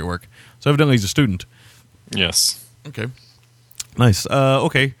 keep up the great work. So evidently he's a student. Yes. Okay. Nice.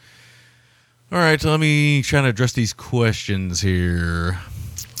 Okay. All right, let me try to address these questions here.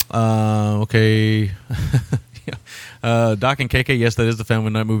 Okay. Doc and KK, yes, that is the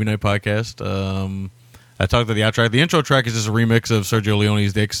Family Movie Night podcast. I talked about the outro track. The intro track is just a remix of Sergio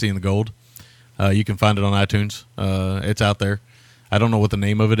Leone's The Ecstasy and the Gold. You can find it on iTunes. It's out there. I don't know what the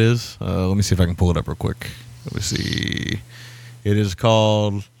name of it is. Let me see if I can pull it up real quick. Let me see. It is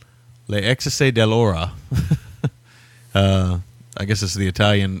called L'Ecstasy dell'Ora. I guess it's the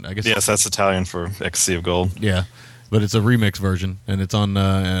Italian. Yes, that's Italian for Ecstasy of Gold. Yeah, but it's a remix version, and it's on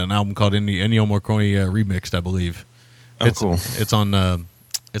an album called Ennio Morricone Remixed, I believe. Oh, cool. It's on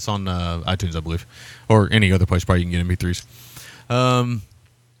iTunes, I believe, or any other place. Probably you can get MP3s.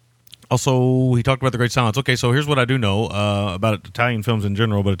 Also, he talked about The Great Silence. Okay, so here's what I do know about Italian films in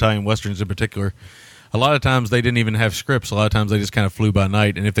general, but Italian westerns in particular. A lot of times they didn't even have scripts. A lot of times they just kind of flew by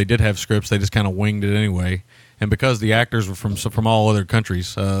night, and if they did have scripts, they just kind of winged it anyway. And because the actors were from all other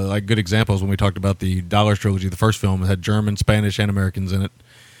countries, like good examples when we talked about the Dollars trilogy, the first film, it had German, Spanish, and Americans in it.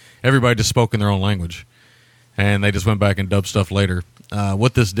 Everybody just spoke in their own language, and they just went back and dubbed stuff later.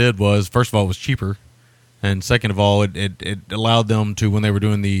 What this did was, first of all, it was cheaper. And second of all, it allowed them to, when they were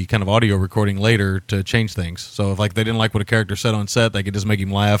doing the kind of audio recording later, to change things. So if like they didn't like what a character said on set, they could just make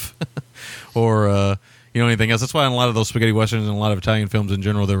him laugh, or anything else. That's why in a lot of those spaghetti westerns and a lot of Italian films in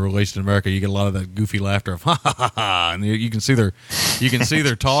general that were released in America, you get a lot of that goofy laughter of ha ha ha ha, and you can see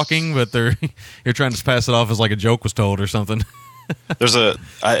they're talking, but you're trying to pass it off as like a joke was told or something.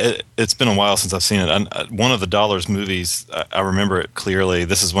 It's been a while since I've seen it. One of the Dollars movies, I remember it clearly.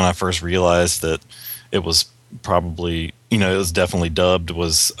 This is when I first realized that it was probably, it was definitely dubbed,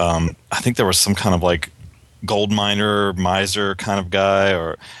 was I think there was some kind of like gold miner, miser kind of guy,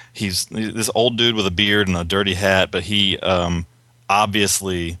 or he's this old dude with a beard and a dirty hat, but he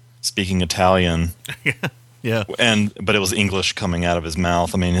obviously speaking Italian. Yeah. But it was English coming out of his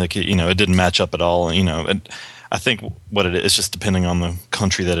mouth. I mean, like, it didn't match up at all, and I think what it is just depending on the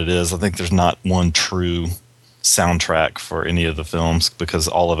country that it is. I think there's not one true soundtrack for any of the films because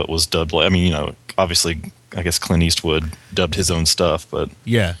all of it was dubbed. I mean, obviously, I guess Clint Eastwood dubbed his own stuff, but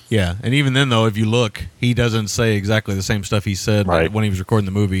yeah. And even then, though, if you look, he doesn't say exactly the same stuff he said when he was recording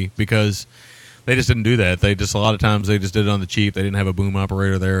the movie because they just didn't do that. A lot of times they just did it on the cheap. They didn't have a boom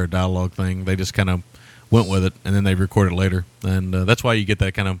operator there or a dialogue thing. They just kind of went with it, and then they recorded it later, and that's why you get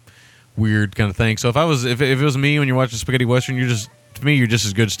that kind of weird kind of thing. So if it was me when you're watching spaghetti western, you're just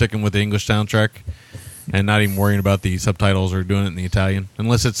as good sticking with the English soundtrack and not even worrying about the subtitles or doing it in the Italian,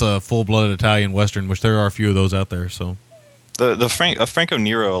 unless it's a full-blooded Italian western, which there are a few of those out there. So Franco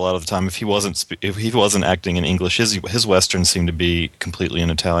Nero, a lot of the time, if he wasn't acting in English, his westerns seem to be completely in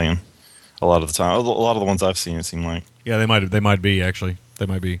Italian. A lot of the time, a lot of the ones I've seen, it seemed like. Yeah, they might be actually. They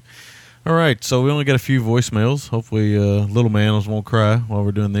might be. All right, so we only got a few voicemails. Hopefully, little man won't cry while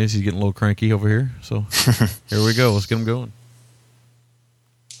we're doing this. He's getting a little cranky over here. So here we go. Let's get him going.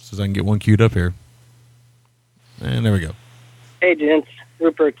 So I can get one queued up here. And there we go. Hey, gents.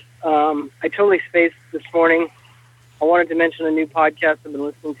 Rupert. I totally spaced this morning. I wanted to mention a new podcast I've been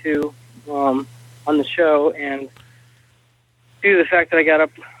listening to on the show, and due to the fact that I got up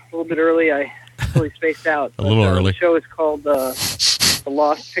a little bit early, I totally spaced out. A little early. The show is called The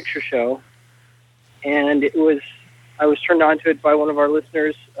Lost Picture Show, and I was turned on to it by one of our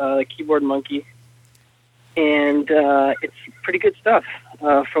listeners, Keyboard Monkey, and it's pretty good stuff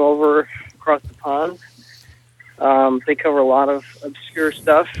from over across the pond. They cover a lot of obscure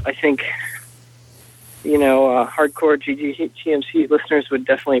stuff. I think, hardcore GMC listeners would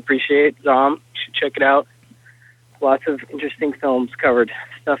definitely appreciate. Zom, you should check it out. Lots of interesting films covered,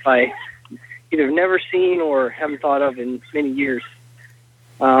 stuff I either have never seen or haven't thought of in many years.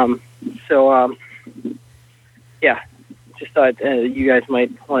 Just thought you guys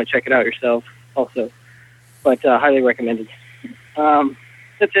might want to check it out yourself also, but highly recommended.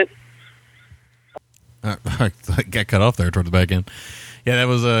 That's it. I got cut off there towards the back end. Yeah, that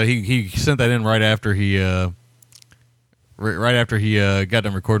was he sent that in right after he got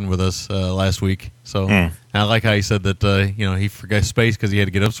done recording with us last week. So I like how he said that he forgot space because he had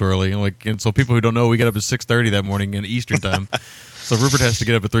to get up so early. And so people who don't know, we got up at 6:30 that morning in Eastern time. So Rupert has to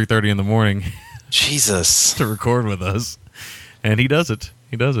get up at 3:30 in the morning. Jesus, to record with us, and he does it.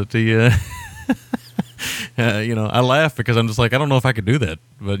 He I laugh because I'm just like, I don't know if I could do that,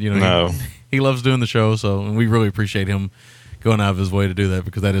 but no. He loves doing the show, and we really appreciate him going out of his way to do that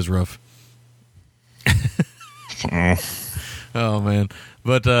because that is rough. Oh man,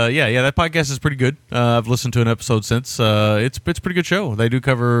 but that podcast is pretty good. I've listened to an episode since. It's a pretty good show. They do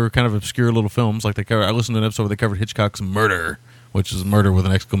cover kind of obscure little films. I listened to an episode where they covered Hitchcock's Murder, which is murder with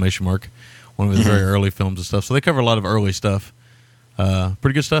an exclamation mark. One of his very early films and stuff. So they cover a lot of early stuff.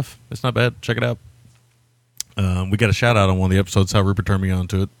 Pretty good stuff. It's not bad. Check it out. We got a shout out on one of the episodes. How Rupert turned me on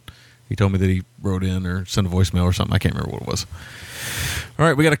to it. He told me that he wrote in or sent a voicemail or something. I can't remember what it was. All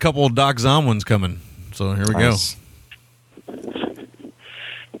right, we got a couple of Doc Zom ones coming. So here we go.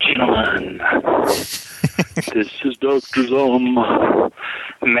 Gentlemen, this is Dr. Zom,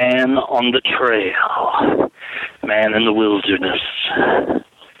 man on the trail, man in the wilderness.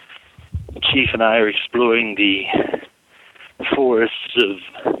 Chief and I are exploring the forests of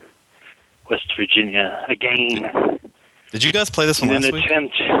West Virginia again. Did you guys play this one last week? In an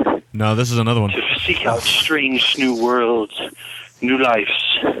attempt No, this is another one. to seek out strange new worlds, new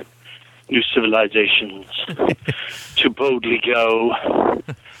lives, new civilizations, to boldly go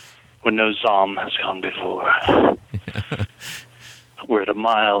where no Zom has gone before. We're at a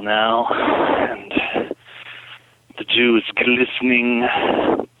mile now, and the dew is glistening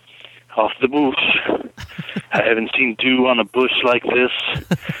off the bush. I haven't seen dew on a bush like this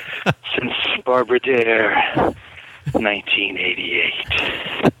since Barbara Dare,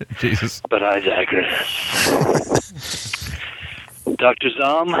 1988. Jesus. But I digress. Dr.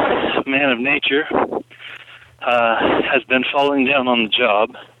 Zom, man of nature, has been falling down on the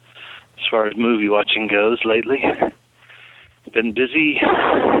job as far as movie watching goes lately. Been busy,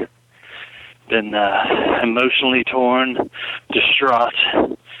 been emotionally torn, distraught,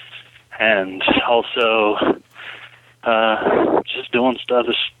 and also just doing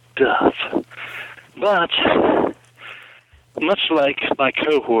other stuff. But much like my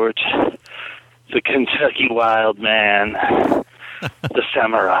cohort, the Kentucky Wild Man, the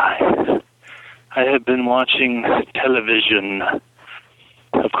Samurai, I have been watching television.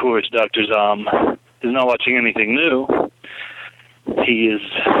 Of course, Dr. Zom is not watching anything new. He is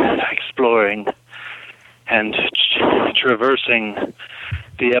exploring and traversing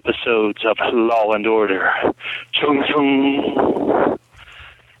the episodes of Law and Order. Chung chung.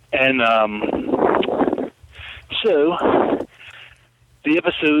 And so The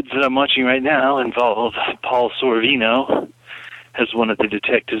episodes that I'm watching right now involve Paul Sorvino as one of the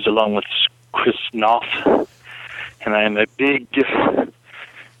detectives, along with Chris Noth, and I am a big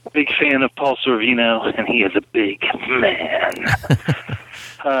fan of Paul Sorvino, and he is a big man.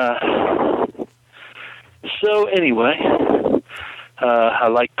 So anyway, I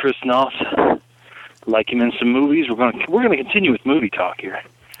like Chris Noth. Like him in some movies. We're gonna continue with movie talk here.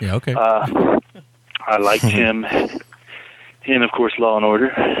 Yeah, okay. I liked him in, of course, Law and Order,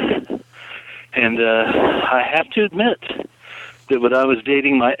 and I have to admit that when I was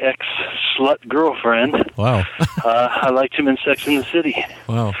dating my ex-slut girlfriend, wow, I liked him in Sex and the City.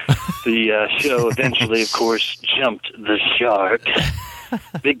 Wow. The show eventually, of course, jumped the shark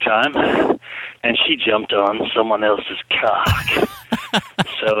big time, and she jumped on someone else's cock.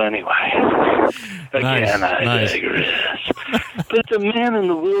 So anyway, again, I digress. But the Man in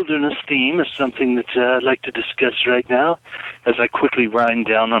the Wilderness theme is something that I'd like to discuss right now as I quickly wind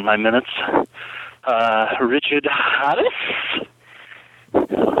down on my minutes. Richard Harris,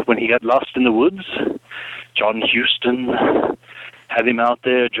 when he got lost in the woods, John Huston had him out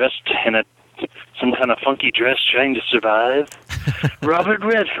there dressed in some kind of funky dress trying to survive. Robert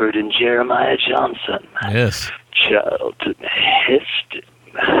Redford and Jeremiah Johnson. Yes. Charlton Heston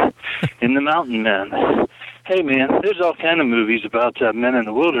in The Mountain Men. Hey, man, there's all kind of movies about men in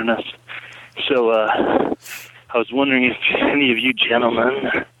the wilderness. So I was wondering if any of you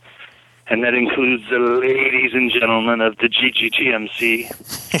gentlemen, and that includes the ladies and gentlemen of the GGTMC,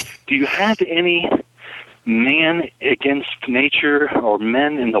 do you have any man against nature or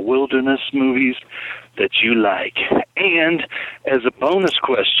men in the wilderness movies that you like? And as a bonus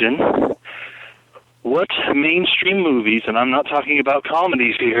question, what mainstream movies, and I'm not talking about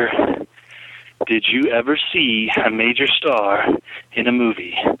comedies here, did you ever see a major star in a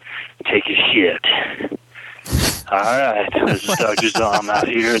movie take a shit? All right, this is Dr. Zom out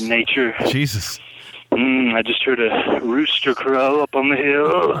here in nature. Jesus. I just heard a rooster crow up on the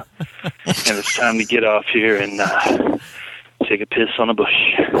hill, and it's time to get off here and take a piss on a bush.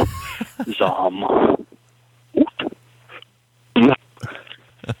 Zom.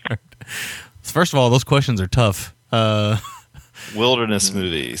 First of all, those questions are tough. Wilderness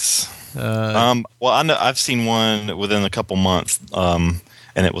movies. Well, I know I've seen one within a couple months, and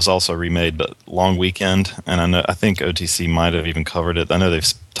it was also remade, but Long Weekend. And I think OTC might have even covered it. I know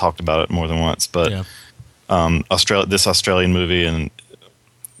they've talked about it more than once, but yeah. This Australian movie, and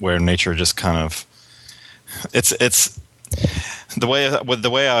where nature just kind of it's the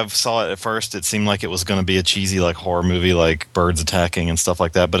way I saw it at first, it seemed like it was going to be a cheesy like horror movie, like birds attacking and stuff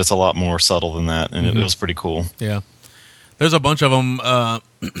like that. But it's a lot more subtle than that, and it was pretty cool. Yeah, there's a bunch of them. I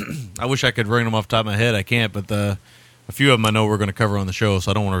wish I could bring them off the top of my head. I can't, but a few of them I know we're going to cover on the show,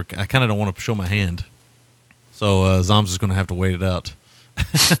 so I kind of don't want to show my hand. So Zom's just going to have to wait it out.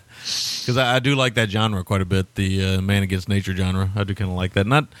 Because I do like that genre quite a bit, the man against nature genre. I do kind of like that.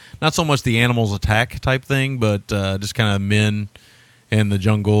 Not so much the animals attack type thing, but just kind of men in the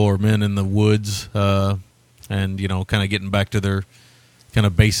jungle or men in the woods, and kind of getting back to their kind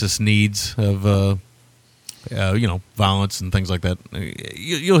of basis needs of violence and things like that.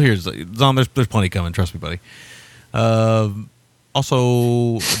 You'll hear Zom. There's plenty coming. Trust me, buddy.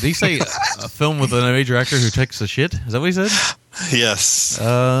 Also, did he say a film with a major actor who takes a shit? Is that what he said? Yes.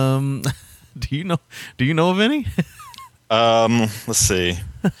 Do you know of any? Let's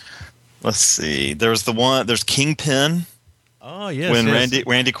see. There's Kingpin. Oh yes. When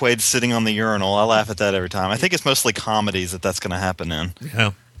Randy Quaid's sitting on the urinal, I laugh at that every time. I think it's mostly comedies that's going to happen in.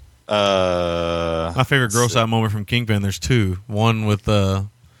 Yeah. My favorite gross out moment from Kingpin. There's two. One with the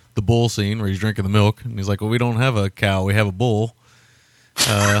bull scene where he's drinking the milk, and he's like, "Well, we don't have a cow, we have a bull."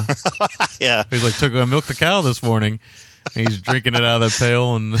 Yeah. He's like, "Took a milk the cow this morning." And he's drinking it out of the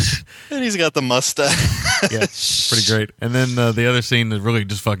pail, and he's got the mustache. Yeah, pretty great. And then the other scene that really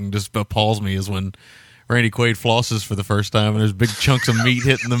just appalls me is when Randy Quaid flosses for the first time, and there's big chunks of meat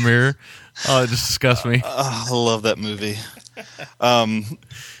hitting the mirror. Oh, it just disgusts me. I love that movie.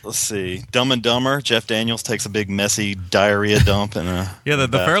 Let's see, Dumb and Dumber. Jeff Daniels takes a big messy diarrhea dump in a yeah. The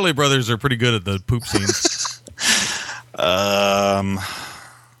Farrelly brothers are pretty good at the poop scenes.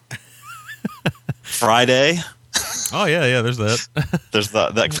 Friday. Oh yeah. There's that. There's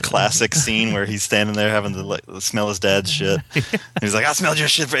that classic scene where he's standing there having to smell his dad's shit. And he's like, "I smelled your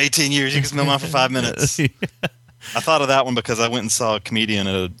shit for 18 years. You can smell mine for 5 minutes." Yeah. I thought of that one because I went and saw a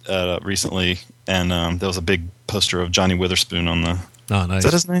comedian recently, and there was a big poster of Johnny Witherspoon on the. Oh, nice. Is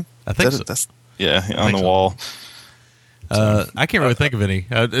that his name? I think so. On the wall. I can't really think of any.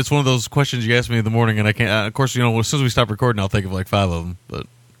 It's one of those questions you asked me in the morning, and I can't. Of course, as soon as we stop recording, I'll think of like 5 of them, but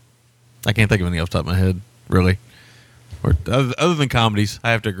I can't think of any off the top of my head, really. Or other than comedies,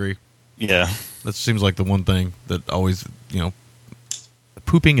 I have to agree. Yeah. That seems like the one thing that always,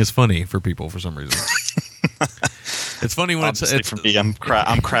 pooping is funny for people for some reason. It's funny when it's for me. I'm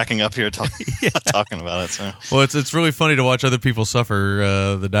cracking up here talking about it. So. Well, it's really funny to watch other people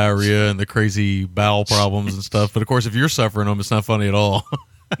suffer the diarrhea and the crazy bowel problems and stuff. But of course, if you're suffering them, it's not funny at all.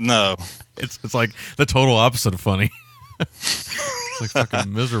 No, it's like the total opposite of funny. It's like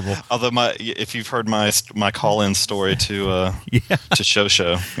fucking miserable. Although if you've heard my call-in story to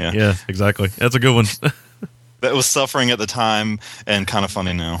Show, yeah, exactly. That's a good one. That was suffering at the time and kind of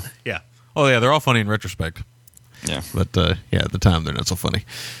funny now. Yeah. Oh yeah, they're all funny in retrospect. Yeah. But at the time they're not so funny.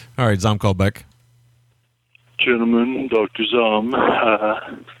 All right, Zom called back. Gentlemen, Dr. Zom,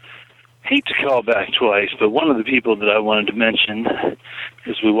 hate to call back twice, but one of the people that I wanted to mention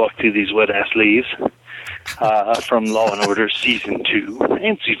as we walk through these wet-ass leaves from Law & Order Season 2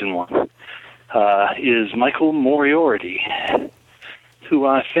 and Season 1 is Michael Moriarty, who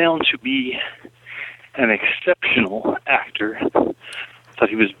I found to be an exceptional actor. Thought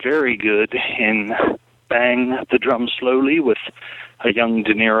he was very good in Bang the Drum Slowly with a young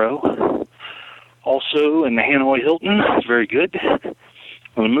De Niro. Also in The Hanoi Hilton, very good.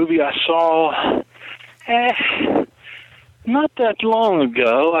 The movie I saw not that long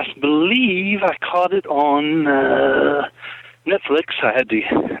ago, I believe I caught it on Netflix. I had to,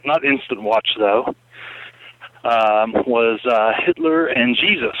 not instant watch though, was Hitler and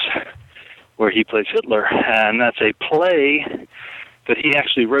Jesus, where he plays Hitler. And that's a play that he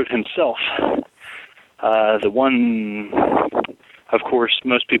actually wrote himself. The one, of course,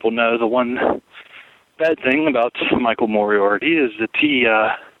 most people know, the one bad thing about Michael Moriarty is that he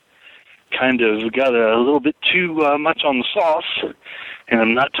kind of got a little bit too much on the sauce, and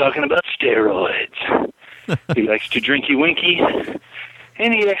I'm not talking about steroids. He likes to drinky winky,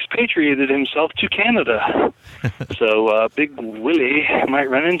 and he expatriated himself to Canada. So Big Willie might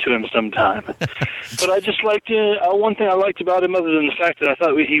run into him sometime. But I just liked one thing I liked about him, other than the fact that I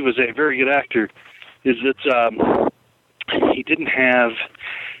thought he was a very good actor, is that he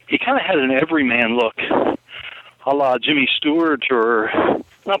kind of had an everyman look, a la Jimmy Stewart, or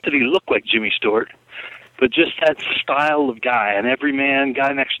not that he looked like Jimmy Stewart, but just that style of guy, an everyman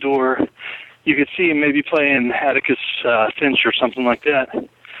guy next door. You could see him maybe playing Atticus Finch or something like that.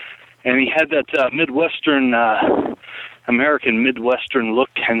 And he had that Midwestern, American Midwestern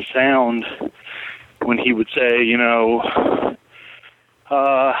look and sound when he would say,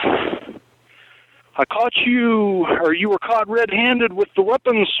 I caught you, or you were caught red-handed with the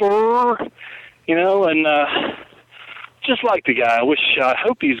weapon, sir. And just like the guy, I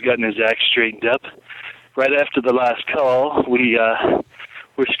hope he's gotten his act straightened up. Right after the last call, we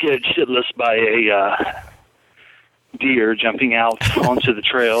were scared shitless by a deer jumping out onto the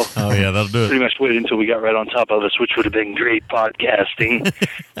trail. Oh, yeah, that'll do it. Pretty much waited until we got right on top of us, which would have been great podcasting.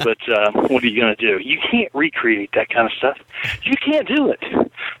 But what are you going to do? You can't recreate that kind of stuff. You can't do it.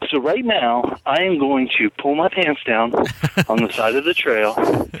 So right now, I am going to pull my pants down on the side of the trail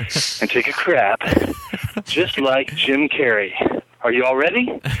and take a crap, just like Jim Carrey. Are you all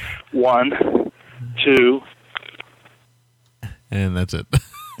ready? 1, 2. And that's it.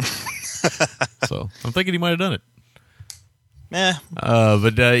 So I'm thinking he might have done it. Yeah.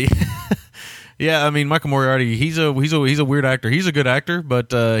 Yeah, I mean, Michael Moriarty, he's a weird actor. He's a good actor,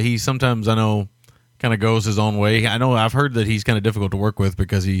 but he sometimes, I know, kind of goes his own way. I know I've heard that he's kind of difficult to work with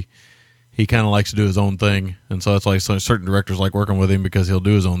because he kind of likes to do his own thing, and so it's like certain directors like working with him because he'll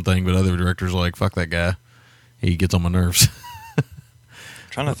do his own thing, but other directors are like, fuck that guy. He gets on my nerves.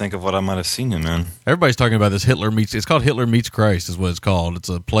 Trying to think of what I might have seen him in. Everybody's talking about this it's called Hitler Meets Christ is what it's called. It's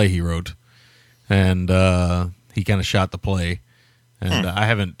a play he wrote, and he kind of shot the play. And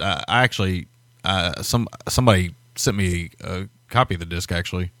somebody sent me a copy of the disc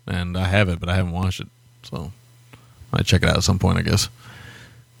actually, and I have it, but I haven't watched it, so I might check it out at some point, I guess.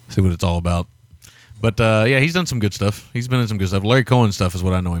 See what it's all about. But yeah, he's done some good stuff. He's been in some good stuff. Larry Cohen stuff is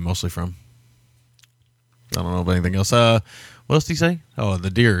what I know him mostly from. I don't know about anything else. What else did he say? Oh, the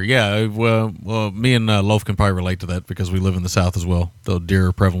deer. Yeah, well, me and Loaf can probably relate to that because we live in the South as well. The deer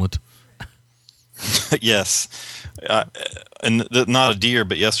are prevalent. Yes. And not a deer,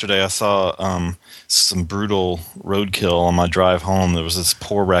 but yesterday I saw some brutal roadkill on my drive home. There was this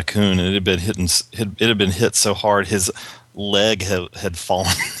poor raccoon, and it had been hit so hard his leg had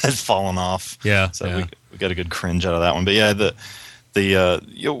fallen off. Yeah. So we got a good cringe out of that one. But yeah,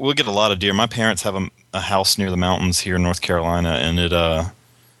 we'll get a lot of deer. My parents have a house near the mountains here in North Carolina, and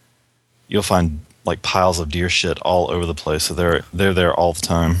you'll find like piles of deer shit all over the place. So they're there all the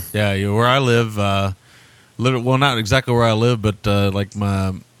time. Yeah, where I live, Well, not exactly where I live, but like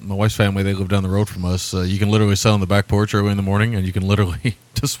my wife's family, they live down the road from us. You can literally sit on the back porch early in the morning, and you can literally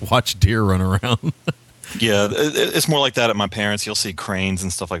just watch deer run around. Yeah, it's more like that at my parents'. You'll see cranes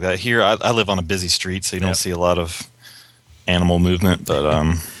and stuff like that. Here, I live on a busy street, so you don't see a lot of animal movement. But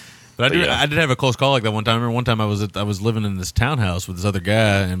I did have a close call like that one time. I remember one time I was living in this townhouse with this other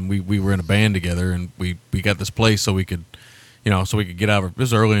guy, and we were in a band together, and we got this place so we could, get out of it.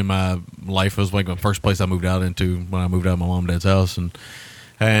 This was early in my life. It was like the first place I moved out into when I moved out of my mom and dad's house,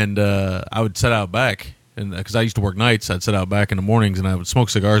 and I would sit out back. And because I used to work nights, I'd sit out back in the mornings, and I would smoke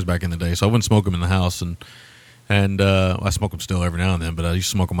cigars back in the day. So I wouldn't smoke them in the house, and I smoke them still every now and then, but I used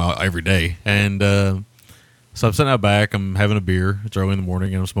to smoke them out every day. And so I'm sitting out back, I'm having a beer. It's early in the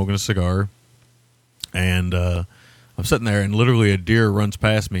morning, and I'm smoking a cigar. And I'm sitting there, and literally a deer runs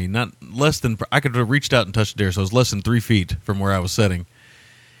past me. Not less than I could have reached out and touched the deer, so it was less than 3 feet from where I was sitting.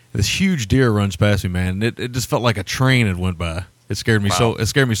 This huge deer runs past me, man. It just felt like a train had went by. It scared me It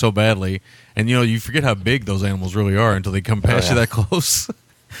scared me so badly, and you forget how big those animals really are until they come past you that close.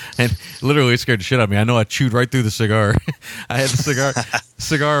 And literally, it scared the shit out of me. I know I chewed right through the cigar. I had the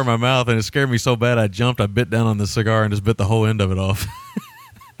cigar in my mouth, and it scared me so bad. I jumped, I bit down on the cigar, and just bit the whole end of it off.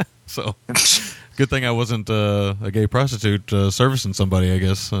 So, good thing I wasn't a gay prostitute servicing somebody, I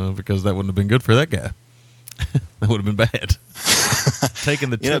guess, because that wouldn't have been good for that guy. That would have been bad. Taking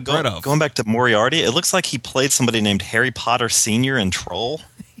the tip right off. Going back to Moriarty, it looks like he played somebody named Harry Potter Sr. in Troll.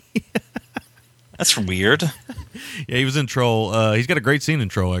 That's weird. Yeah, he was in Troll. He's got a great scene in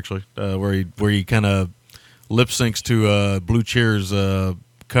Troll, actually, where he kind of lip syncs to Blue Cheer's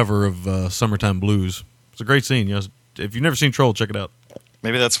cover of Summertime Blues. It's a great scene. If you've never seen Troll, check it out.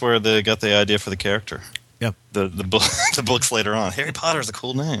 Maybe that's where they got the idea for the character. Yeah, the books later on. Harry Potter's a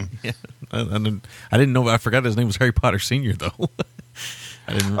cool name. Yeah, I didn't know. I forgot his name was Harry Potter Sr. though.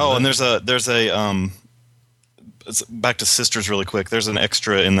 I didn't. And there's a back to Sisters really quick. There's an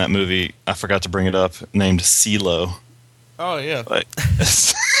extra in that movie. I forgot to bring it up. Named CeeLo. Oh yeah. I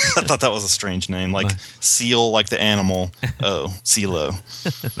thought that was a strange name, like seal, like the animal. Oh, CeeLo.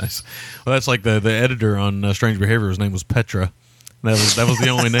 Nice. Well, that's like the editor on Strange Behavior. His name was Petra. That was the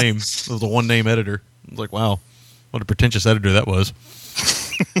only name. It was the one name editor. I was like, wow, what a pretentious editor that was.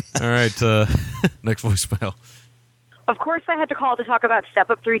 All right, next voicemail. Of course, I had to call to talk about Step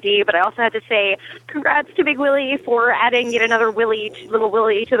Up 3D, but I also had to say congrats to Big Willie for adding yet another little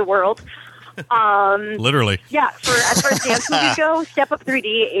Willie to the world. Literally. Yeah, as far as dance movies go, Step Up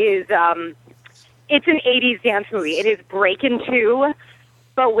 3D is it's an 80s dance movie. It is Breakin' 2,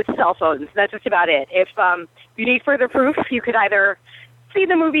 but with cell phones. That's just about it. If you need further proof, you could either see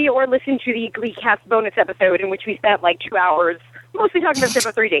the movie or listen to the Glee Cast bonus episode in which we spent like 2 hours mostly talking about Step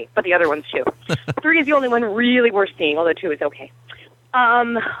Up 3D, but the other ones too. 3 is the only one really worth seeing, although 2 is okay.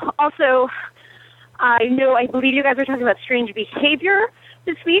 Also, I believe you guys are talking about Strange Behavior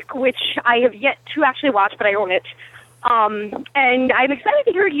this week, which I have yet to actually watch, but I own it. And I'm excited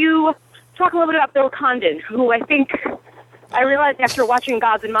to hear you talk a little bit about Bill Condon, who I think I realized after watching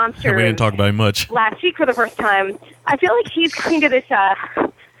Gods and Monsters we didn't talk about him much last week for the first time. I feel like he's kind of this,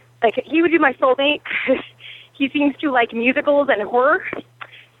 like he would be my soulmate. He seems to like musicals and horror.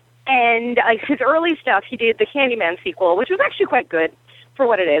 And his early stuff, he did the Candyman sequel, which was actually quite good for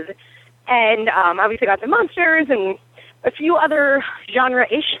what it is. And obviously Gods and Monsters and a few other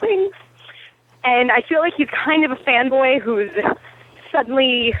genre-ish things. And I feel like he's kind of a fanboy who's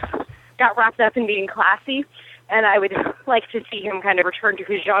suddenly got wrapped up in being classy. And I would like to see him kind of return to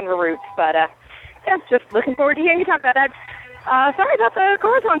his genre roots. But, yeah, just looking forward to hearing you talk about that. Sorry about the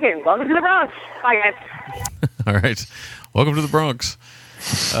car honking. Welcome to the Bronx. Bye, guys. All right. Welcome to the Bronx.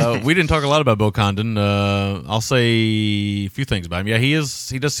 We didn't talk a lot about Bill Condon. I'll say a few things about him. Yeah, he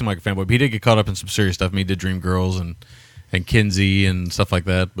does seem like a fanboy, but he did get caught up in some serious stuff. I mean, he did Dreamgirls and Kinsey and stuff like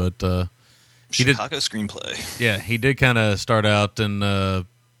that. But Chicago screenplay. Yeah, he did kind of start out in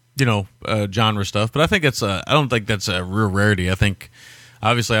genre stuff. But I think I don't think that's a real rarity. I think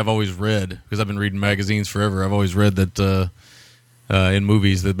obviously I've always read, because I've been reading magazines forever. I've always read that in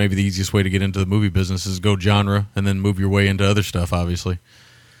movies that maybe the easiest way to get into the movie business is go genre and then move your way into other stuff, obviously.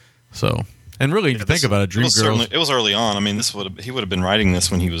 So, and really, if you think about it, Dreamgirls. It was early on. I mean, he would have been writing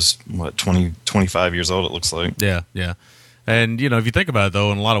this when he was, 25 years old, it looks like. Yeah, yeah. And, if you think about it,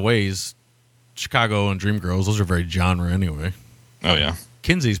 though, in a lot of ways, Chicago and Dreamgirls, those are very genre anyway. Oh, yeah.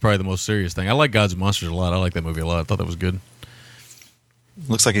 Kinsey's probably the most serious thing. I like Gods and Monsters a lot. I like that movie a lot. I thought that was good.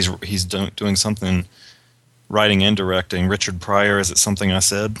 Looks like he's doing something, writing and directing. Richard Pryor, is it Something I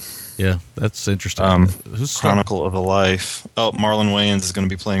Said? Yeah, that's interesting. Chronicle of a Life. Oh, Marlon Wayans is going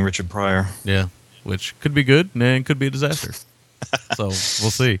to be playing Richard Pryor. Yeah, which could be good and could be a disaster. So we'll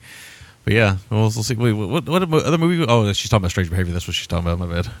see. But yeah, well, we'll see. Wait, what other movie? Oh, she's talking about Strange Behavior. That's what she's talking about.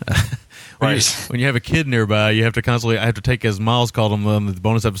 My bad. When you have a kid nearby, you have to constantly. I have to take, as Miles called him on the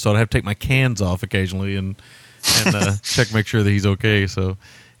bonus episode, I have to take my cans off occasionally and check, make sure that he's okay. So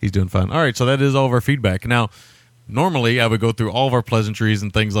he's doing fine. All right, so that is all of our feedback. Now, normally I would go through all of our pleasantries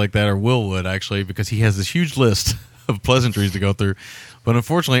and things like that, or Will would actually, because he has this huge list of pleasantries to go through. But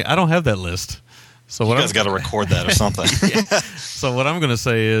unfortunately, I don't have that list. So you guys got to record that or something. Yeah. So what I'm going to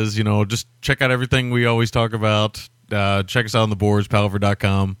say is, just check out everything we always talk about. Check us out on the boards,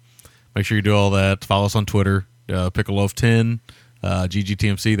 palaver.com. Make sure you do all that. Follow us on Twitter, Pickleloaf10,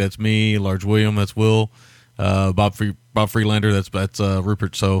 GGTMC, that's me, Large William, that's Will, Bob Freelander, that's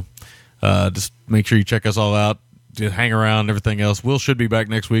Rupert. So just make sure you check us all out. Just hang around, everything else. Will should be back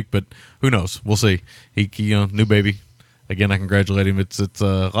next week, but who knows? We'll see. He new baby. Again, I congratulate him. It's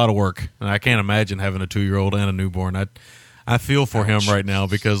a lot of work, and I can't imagine having a 2-year-old and a newborn. I feel for him right now,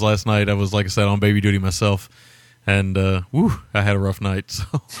 because last night I was, like I said, on baby duty myself, and I had a rough night.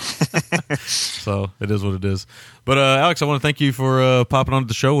 So it is what it is. But Alex, I want to thank you for popping on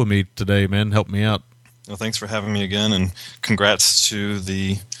the show with me today, man. Help me out. Well, thanks for having me again, and congrats to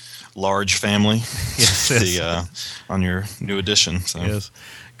the Large family. Yes. On your new edition. So. Yes.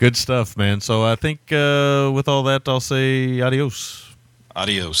 Good stuff, man. So I think with all that, I'll say adios.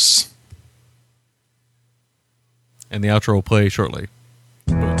 Adios. And the outro will play shortly.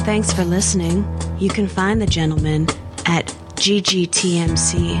 Thanks for listening. You can find the gentleman at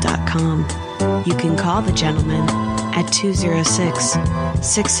ggtmc.com. You can call the gentleman at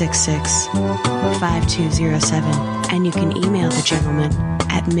 206-666-5207. And you can email the gentleman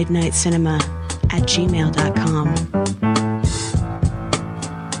at midnightcinema@gmail.com.